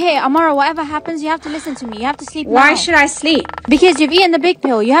 I'm right here. Amara, whatever happens, you have to listen to me. You have to sleep now. Why should I sleep? Because you've eaten the big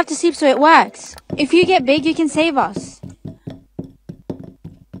pill. You have to sleep so it works. If you get big, you can save us.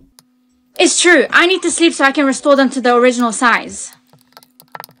 It's true. I need to sleep so I can restore them to the original size.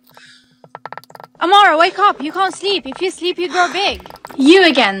 Amara, wake up. You can't sleep. If you sleep, you grow big. You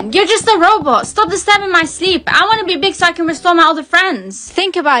again. You're just a robot. Stop disturbing my sleep. I want to be big so I can restore my older friends.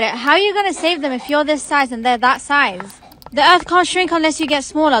 Think about it. How are you going to save them if you're this size and they're that size? The earth can't shrink unless you get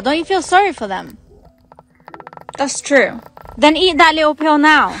smaller. Don't you feel sorry for them? That's true. Then eat that little pill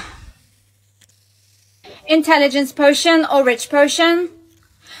now. Intelligence potion or rich potion?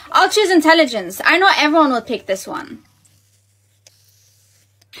 I'll choose intelligence. I know everyone will pick this one.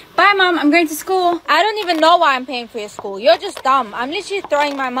 Bye, Mom. I'm going to school. I don't even know why I'm paying for your school. You're just dumb. I'm literally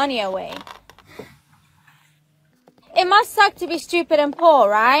throwing my money away. It must suck to be stupid and poor,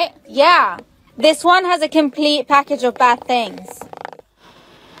 right? Yeah. This one has a complete package of bad things.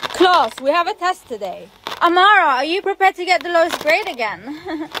 Class, we have a test today. Amara, are you prepared to get the lowest grade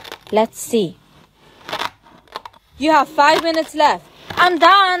again? Let's see. You have 5 minutes left. I'm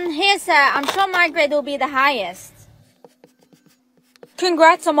done. Here, sir. I'm sure my grade will be the highest.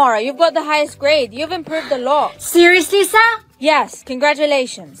 Congrats, Amara. You've got the highest grade. You've improved a lot. Seriously, sir? Yes,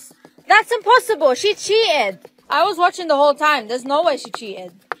 congratulations. That's impossible. She cheated. I was watching the whole time. There's no way she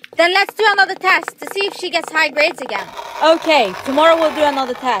cheated. Then let's do another test to see if she gets high grades again. Okay, tomorrow we'll do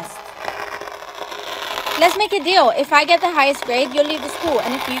another test. Let's make a deal. If I get the highest grade, you'll leave the school.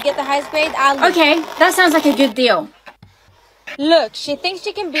 And if you get the highest grade, I'll leave. Okay, that sounds like a good deal. Look, she thinks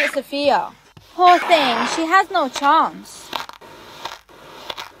she can beat Sophia. Poor thing, she has no chance.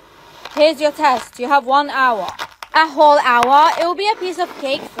 Here's your test. You have 1 hour. A whole hour? It will be a piece of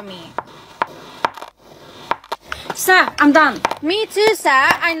cake for me. Sir, I'm done. Me too, sir.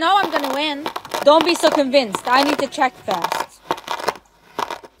 I know I'm gonna win. Don't be so convinced. I need to check first.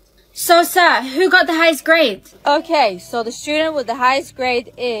 So, sir, who got the highest grade? Okay, so the student with the highest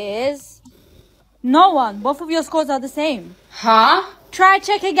grade is... No one. Both of your scores are the same. Huh? Try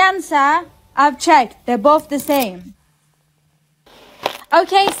check again, sir. I've checked. They're both the same.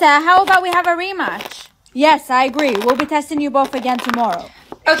 Okay, sir. How about we have a rematch? Yes, I agree. We'll be testing you both again tomorrow.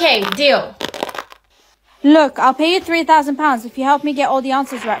 Okay, deal. Look, I'll pay you £3,000 if you help me get all the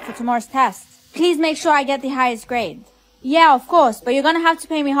answers right for tomorrow's test. Please make sure I get the highest grade. Yeah, of course, but you're gonna have to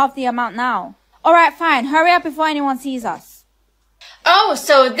pay me half the amount now. Alright, fine. Hurry up before anyone sees us. Oh,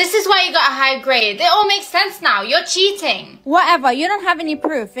 so this is why you got a high grade. It all makes sense now. You're cheating. Whatever. You don't have any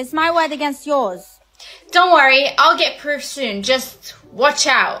proof. It's my word against yours. Don't worry. I'll get proof soon. Just watch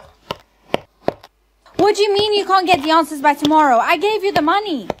out. What do you mean you can't get the answers by tomorrow? I gave you the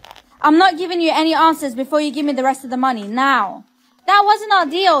money. I'm not giving you any answers before you give me the rest of the money. Now. That wasn't our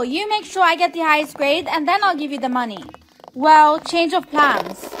deal. You make sure I get the highest grade and then I'll give you the money. Well, change of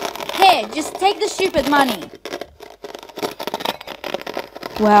plans. Here, just take the stupid money.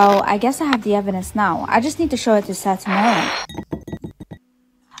 Well, I guess I have the evidence now. I just need to show it to Sir tomorrow.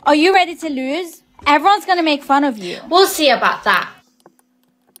 Are you ready to lose? Everyone's gonna make fun of you. We'll see about that.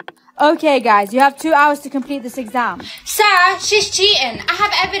 Okay, guys, you have 2 hours to complete this exam. Sir, she's cheating. I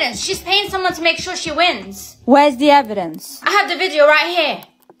have evidence. She's paying someone to make sure she wins. Where's the evidence? I have the video right here.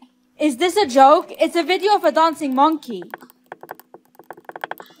 Is this a joke? It's a video of a dancing monkey.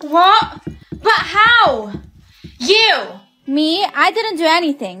 What? But how? You! Me? I didn't do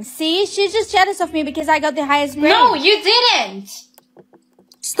anything. See? She's just jealous of me because I got the highest grade. No, you didn't!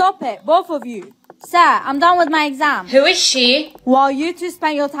 Stop it, both of you. Sir, I'm done with my exam. Who is she? While you two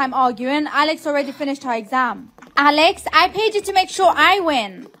spent your time arguing, Alex already finished her exam. Alex, I paid you to make sure I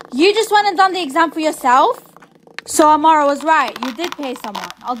win. You just went and done the exam for yourself? So Amara was right. You did pay someone.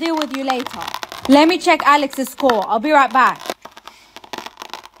 I'll deal with you later. Let me check Alex's score. I'll be right back.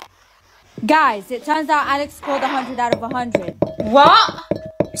 Guys, it turns out Alex scored 100 out of 100. What?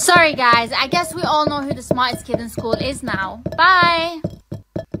 Sorry guys, I guess we all know who the smartest kid in school is now. Bye!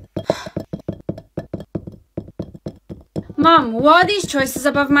 Mom, what are these choices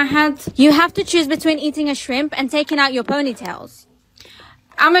above my head? You have to choose between eating a shrimp and taking out your ponytails.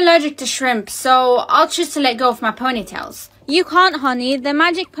 I'm allergic to shrimp, so I'll choose to let go of my ponytails. You can't, honey. They're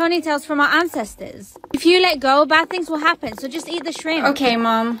magic ponytails from our ancestors. If you let go, bad things will happen, so just eat the shrimp. Okay,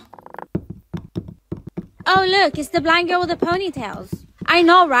 Mom. Oh, look, it's the blind girl with the ponytails. I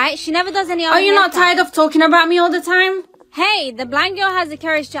know, right? She never does any other Are you not tired of talking about me all the time? Hey, the blind girl has the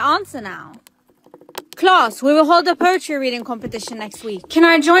courage to answer now. Class, we will hold a poetry reading competition next week. Can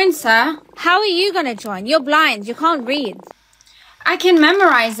I join, sir? How are you gonna join? You're blind. You can't read. I can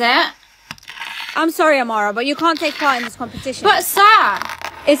memorize it. I'm sorry, Amara, but you can't take part in this competition. But, sir!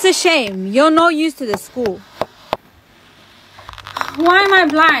 It's a shame. You're no use to this school. Why am I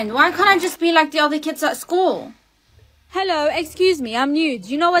blind? Why can't I just be like the other kids at school? Hello, excuse me, I'm new. Do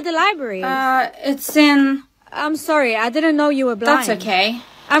you know where the library is? It's in... I'm sorry, I didn't know you were blind. That's okay.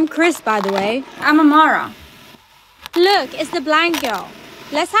 I'm Chris, by the way. I'm Amara. Look, it's the blind girl.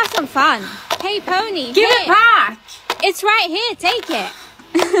 Let's have some fun. Hey, Pony. Give it back! It's right here. Take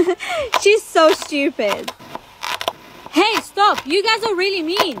it. She's so stupid. Hey, stop. You guys are really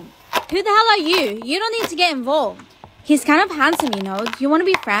mean. Who the hell are you? You don't need to get involved. He's kind of handsome, you know. Do you want to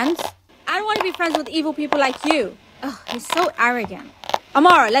be friends? I don't want to be friends with evil people like you. Ugh, he's so arrogant.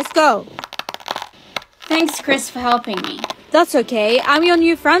 Amara, let's go. Thanks, Chris, for helping me. That's okay. I'm your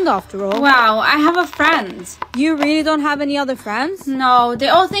new friend after all. Wow, I have a friend. You really don't have any other friends? No, they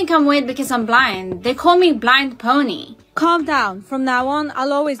all think I'm weird because I'm blind. They call me Blind Pony. Calm down. From now on,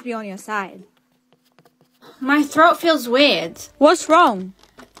 I'll always be on your side. My throat feels weird. What's wrong?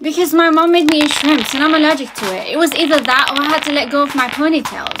 Because my mom made me eat shrimps and I'm allergic to it. It was either that or I had to let go of my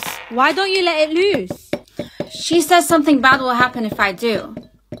ponytails. Why don't you let it loose? She says something bad will happen if I do.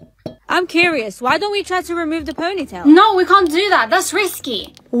 I'm curious. Why don't we try to remove the ponytail? No, we can't do that. That's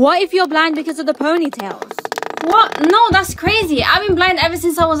risky. What if you're blind because of the ponytails? What? No, that's crazy. I've been blind ever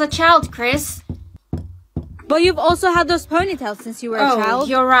since I was a child, Chris. But you've also had those ponytails since you were a child. Oh,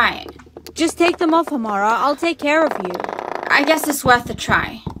 you're right. Just take them off, Amara. I'll take care of you. I guess it's worth a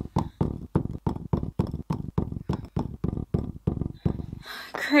try.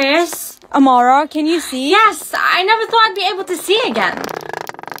 Chris? Amara, can you see? Yes, I never thought I'd be able to see again.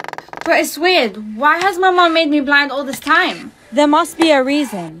 But it's weird. Why has my mom made me blind all this time? There must be a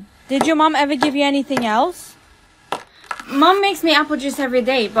reason. Did your mom ever give you anything else? Mom makes me apple juice every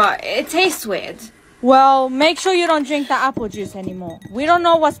day, but it tastes weird. Well, make sure you don't drink that apple juice anymore. We don't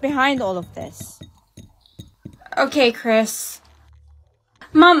know what's behind all of this. Okay, Chris.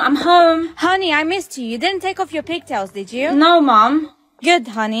 Mom, I'm home. Honey, I missed you. You didn't take off your pigtails, did you? No, Mom. Good,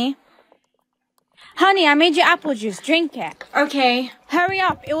 honey. Honey, I made you apple juice. Drink it. Okay. Hurry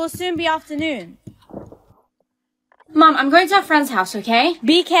up. It will soon be afternoon. Mom, I'm going to a friend's house, okay?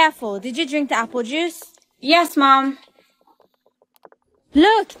 Be careful. Did you drink the apple juice? Yes, Mom.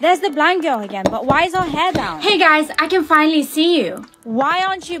 Look, there's the blind girl again, but why is her hair down? Hey guys, I can finally see you. Why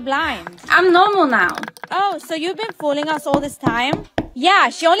aren't you blind? I'm normal now. Oh, so you've been fooling us all this time? Yeah,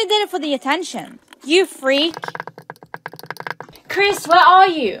 she only did it for the attention. You freak. Chris, where are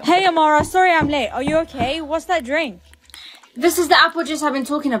you? Hey, Amara, sorry I'm late. Are you okay? What's that drink? This is the apple juice I've been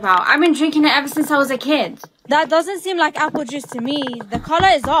talking about. I've been drinking it ever since I was a kid. That doesn't seem like apple juice to me. The color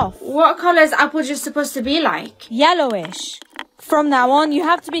is off. What color is apple juice supposed to be like? Yellowish. From now on, you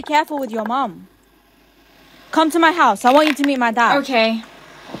have to be careful with your mom. Come to my house. I want you to meet my dad. Okay.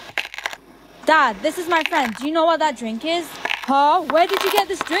 Dad, this is my friend. Do you know what that drink is? Huh? Where did you get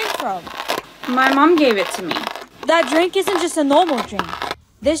this drink from? My mom gave it to me. That drink isn't just a normal drink.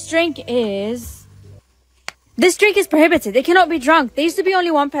 This drink is prohibited. It cannot be drunk. There used to be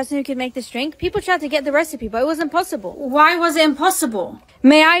only one person who could make this drink. People tried to get the recipe, but it was impossible. Why was it impossible?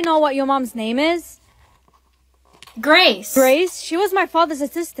 May I know what your mom's name is? Grace. Grace? She was my father's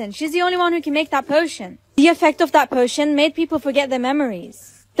assistant. She's the only one who can make that potion. The effect of that potion made people forget their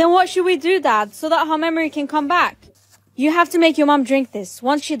memories. Then what should we do, Dad, so that her memory can come back? You have to make your mom drink this.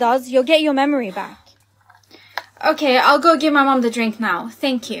 Once she does, you'll get your memory back. Okay, I'll go give my mom the drink now.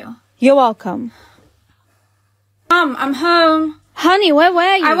 Thank you. You're welcome. Mom, I'm home. Honey, where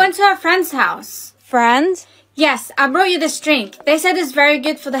were you? I went to a friend's house. Friend? Yes, I brought you this drink. They said it's very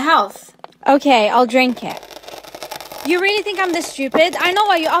good for the health. Okay, I'll drink it. You really think I'm this stupid? I know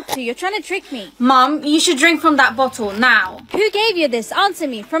what you're up to. You're trying to trick me. Mom, you should drink from that bottle now. Who gave you this? Answer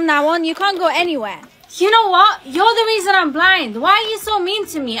me. From now on, you can't go anywhere. You know what? You're the reason I'm blind. Why are you so mean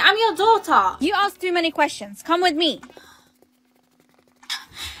to me? I'm your daughter. You ask too many questions. Come with me.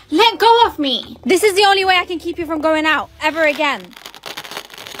 Let go of me. This is the only way I can keep you from going out ever again.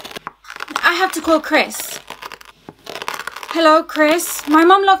 I have to call Chris. Hello, Chris. My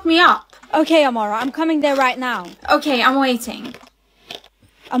mom locked me up. Okay, Amara, I'm coming there right now. Okay, I'm waiting.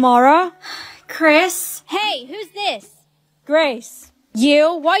 Amara? Chris? Hey, who's this? Grace.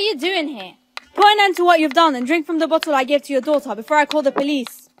 You? What are you doing here? Put an end to what you've done and drink from the bottle I gave to your daughter before I call the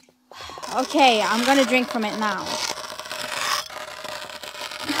police. Okay, I'm gonna drink from it now.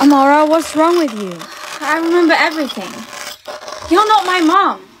 Amara, what's wrong with you? I remember everything. You're not my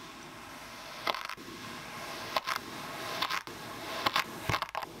mom.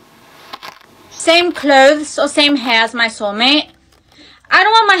 Same clothes or same hair as my soulmate. I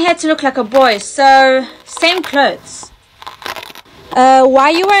don't want my hair to look like a boy, so same clothes. Why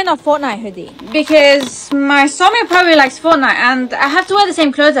are you wearing a Fortnite hoodie? Because my soulmate probably likes Fortnite and I have to wear the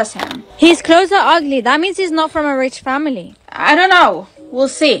same clothes as him. His clothes are ugly. That means he's not from a rich family. I don't know. We'll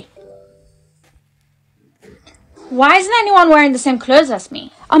see. Why isn't anyone wearing the same clothes as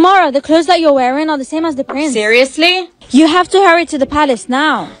me? Amara, the clothes that you're wearing are the same as the prince. Seriously? You have to hurry to the palace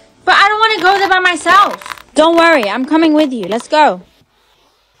now. But I don't want to go there by myself. Don't worry, I'm coming with you. Let's go.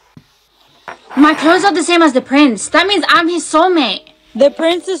 My clothes are the same as the prince. That means I'm his soulmate. The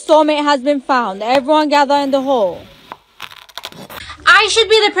prince's soulmate has been found. Everyone gather in the hall. I should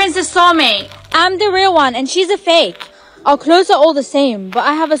be the prince's soulmate. I'm the real one and she's a fake. Our clothes are all the same, but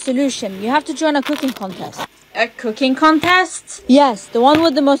I have a solution. You have to join a cooking contest. A cooking contest? Yes, the one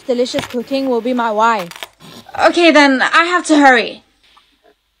with the most delicious cooking will be my wife. Okay, then I have to hurry.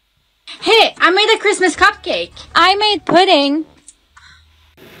 Hey, I made a Christmas cupcake. I made pudding.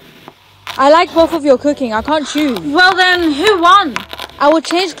 I like both of your cooking. I can't choose. Well then, who won? I will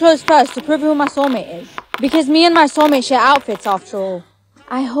change clothes first to prove who my soulmate is. Because me and my soulmate share outfits after all.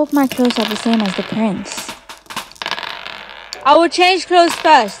 I hope my clothes are the same as the prince. I will change clothes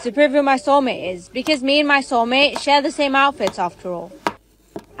first to prove who my soulmate is. Because me and my soulmate share the same outfits after all.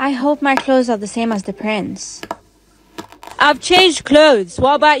 I hope my clothes are the same as the prince. I've changed clothes.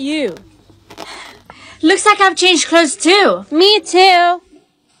 What about you? Looks like I've changed clothes too. Me too.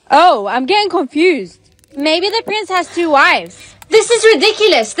 Oh, I'm getting confused. Maybe the prince has 2 wives. This is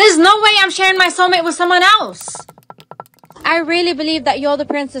ridiculous. There's no way I'm sharing my soulmate with someone else. I really believe that you're the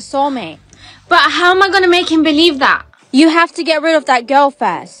prince's soulmate. But how am I going to make him believe that? You have to get rid of that girl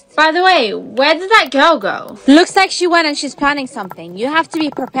first. By the way, where did that girl go? Looks like she went and she's planning something. You have to be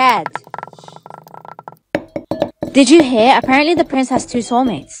prepared. Did you hear? Apparently the prince has 2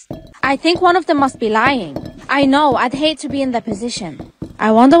 soulmates. I think one of them must be lying. I know, I'd hate to be in their position.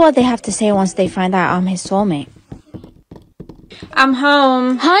 I wonder what they have to say once they find out I'm his soulmate. I'm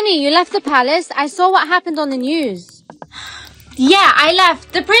home. Honey, you left the palace? I saw what happened on the news. Yeah, I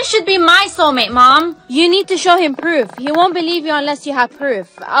left. The prince should be my soulmate, Mom. You need to show him proof. He won't believe you unless you have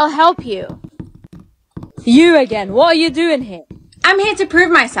proof. I'll help you. You again, what are you doing here? I'm here to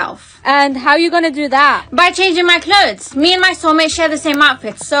prove myself. And how are you gonna do that? By changing my clothes. Me and my soulmate share the same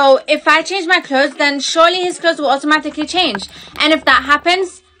outfits. So if I change my clothes, then surely his clothes will automatically change. And if that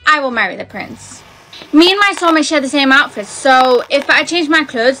happens, I will marry the prince. Me and my soulmate share the same outfits. So if I change my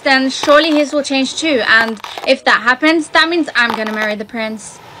clothes, then surely his will change too. And if that happens, that means I'm gonna marry the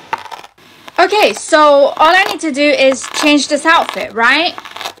prince. Okay, so all I need to do is change this outfit, right?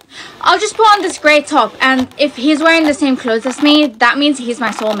 I'll just put on this grey top, and if he's wearing the same clothes as me, that means he's my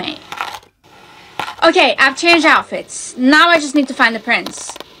soulmate. Okay, I've changed outfits. Now I just need to find the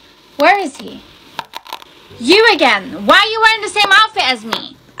prince. Where is he? You again! Why are you wearing the same outfit as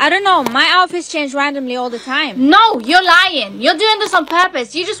me? I don't know, my outfits change randomly all the time. No, you're lying. You're doing this on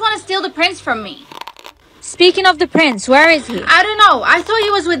purpose. You just want to steal the prince from me. Speaking of the prince, where is he? I don't know. I thought he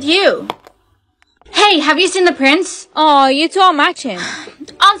was with you. Hey, have you seen the prince? Oh, you two are matching.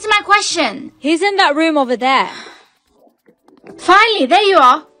 Answer my question. He's in that room over there. Finally, there you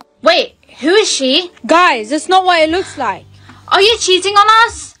are. Wait, who is she? Guys, that's not what it looks like. Are you cheating on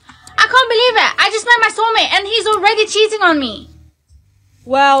us? I can't believe it. I just met my soulmate and he's already cheating on me.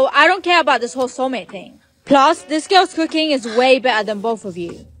 Well, I don't care about this whole soulmate thing. Plus, this girl's cooking is way better than both of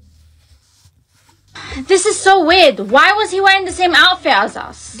you. This is so weird. Why was he wearing the same outfit as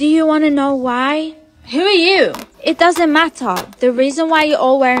us? Do you want to know why? Who are you? It doesn't matter. The reason why you're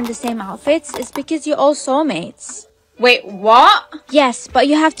all wearing the same outfits is because you're all soulmates. Wait, what? Yes, but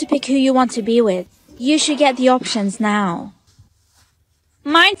you have to pick who you want to be with. You should get the options now.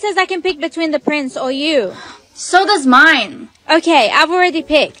 Mine says I can pick between the prince or you. So does mine. Okay, I've already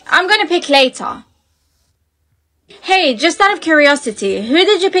picked. I'm gonna pick later. Hey, just out of curiosity, who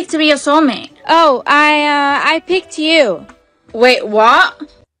did you pick to be your soulmate? Oh, I picked you. Wait, what?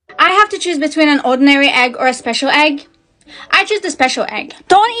 I have to choose between an ordinary egg or a special egg? I choose the special egg.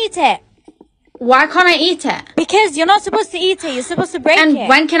 Don't eat it. Why can't I eat it? Because you're not supposed to eat it. You're supposed to break it. And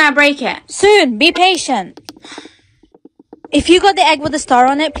when can I break it? Soon. Be patient. If you got the egg with a star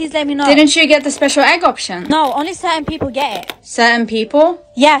on it, please let me know. Didn't you get the special egg option? No, only certain people get it. Certain people?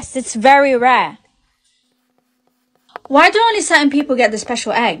 Yes, it's very rare. Why do only certain people get the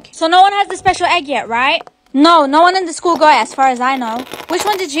special egg? So no one has the special egg yet, right? No, no one in the school got it as far as I know. Which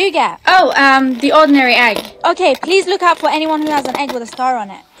one did you get? Oh, the ordinary egg. Okay, please look out for anyone who has an egg with a star on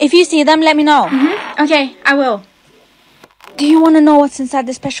it. If you see them, let me know. Okay, I will. Do you want to know what's inside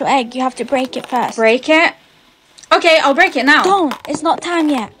the special egg? You have to break it first. Break it? Okay, I'll break it now. Don't. It's not time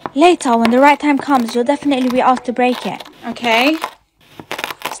yet. Later, when the right time comes, you'll definitely be asked to break it. Okay.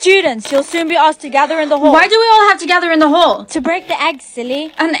 Students, you'll soon be asked to gather in the hall. Why do we all have to gather in the hall? To break the egg,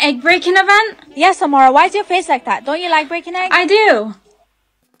 silly. An egg breaking event? Yes, Amara. Why is your face like that? Don't you like breaking eggs? I do.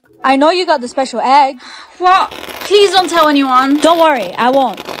 I know you got the special egg. What? Please don't tell anyone. Don't worry, I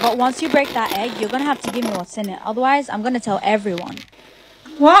won't. But once you break that egg, you're gonna have to give me what's in it. Otherwise, I'm gonna tell everyone.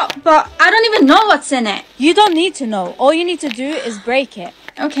 What? But I don't even know what's in it. You don't need to know. All you need to do is break it.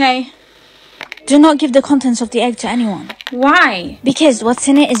 Okay. Do not give the contents of the egg to anyone. Why? Because what's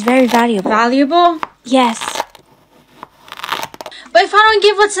in it is very valuable. Valuable? Yes. But if I don't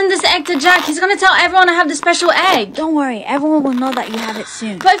give what's in this egg to Jack, he's gonna tell everyone I have the special egg. Don't worry, everyone will know that you have it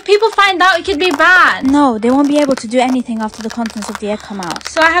soon. But if people find out, it could be bad. No, they won't be able to do anything after the contents of the egg come out.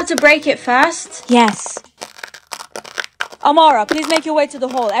 So I have to break it first? Yes. Amara, please make your way to the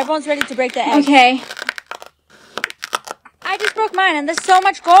hall. Everyone's ready to break their egg. Okay. I just broke mine and there's so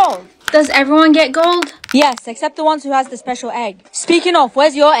much gold. Does everyone get gold? Yes, except the ones who has the special egg. Speaking of,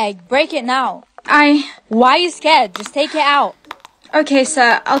 where's your egg? Break it now. Why are you scared? Just take it out. Okay,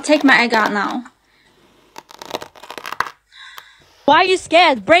 sir. I'll take my egg out now. Why are you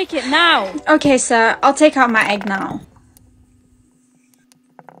scared? Break it now. Okay, sir. I'll take out my egg now.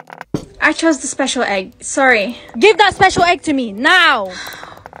 I chose the special egg. Sorry. Give that special egg to me, now.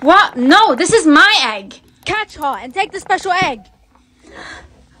 What? No, this is my egg. Catch her and take the special egg.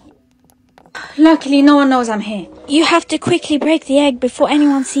 Luckily, no one knows I'm here. You have to quickly break the egg before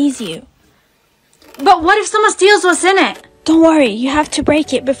anyone sees you. But what if someone steals what's in it? Don't worry, you have to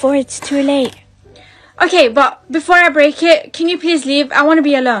break it before it's too late. Okay, but before I break it, can you please leave? I want to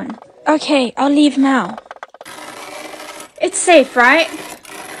be alone. Okay, I'll leave now. It's safe, right?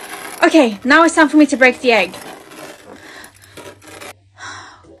 Okay, now it's time for me to break the egg.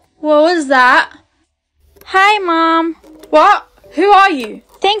 What was that? Hi, Mom. What? Who are you?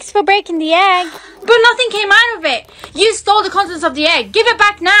 Thanks for breaking the egg. But nothing came out of it. You stole the contents of the egg. Give it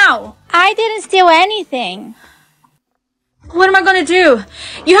back now. I didn't steal anything. What am I gonna do?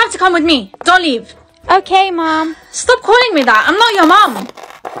 You have to come with me. Don't leave. Okay, Mom. Stop calling me that. I'm not your mom.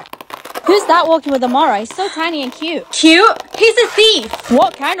 Who's that walking with Amara? He's so tiny and cute. Cute? He's a thief.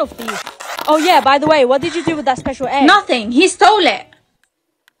 What kind of thief? Oh yeah, by the way, what did you do with that special egg? Nothing. He stole it.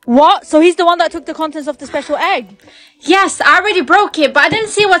 What? So he's the one that took the contents of the special egg? Yes, I already broke it, but I didn't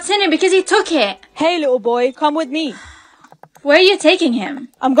see what's in it because he took it. Hey, little boy, come with me. Where are you taking him?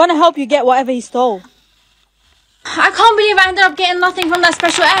 I'm gonna help you get whatever he stole. I can't believe I ended up getting nothing from that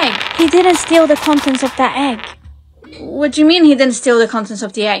special egg. He didn't steal the contents of that egg. What do you mean he didn't steal the contents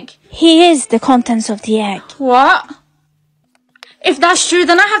of the egg? He is the contents of the egg. What? If that's true,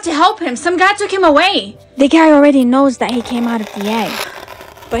 then I have to help him. Some guy took him away. The guy already knows that he came out of the egg.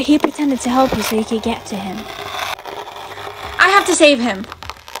 But he pretended to help you so you could get to him. I have to save him.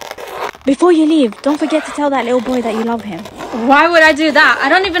 Before you leave, don't forget to tell that little boy that you love him. Why would I do that? I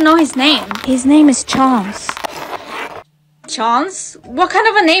don't even know his name. His name is Chance. Chance? What kind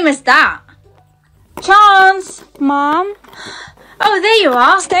of a name is that? Chance! Mom? Oh, there you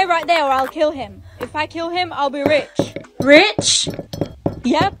are. Stay right there or I'll kill him. If I kill him, I'll be rich. Rich?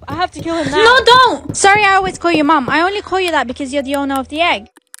 Yep, I have to kill him now. No, don't! Sorry, I always call you Mom. I only call you that because you're the owner of the egg.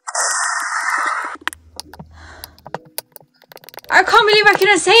 I can't believe I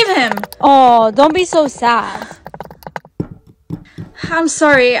couldn't save him. Oh, don't be so sad. I'm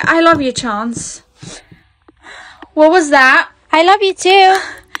sorry. I love you, Chance. What was that? I love you too.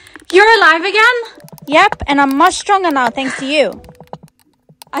 You're alive again? Yep, and I'm much stronger now thanks to you.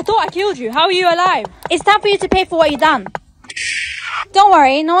 I thought I killed you. How are you alive? It's time for you to pay for what you've done. Don't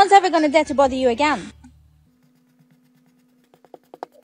worry, no one's ever gonna dare to bother you again.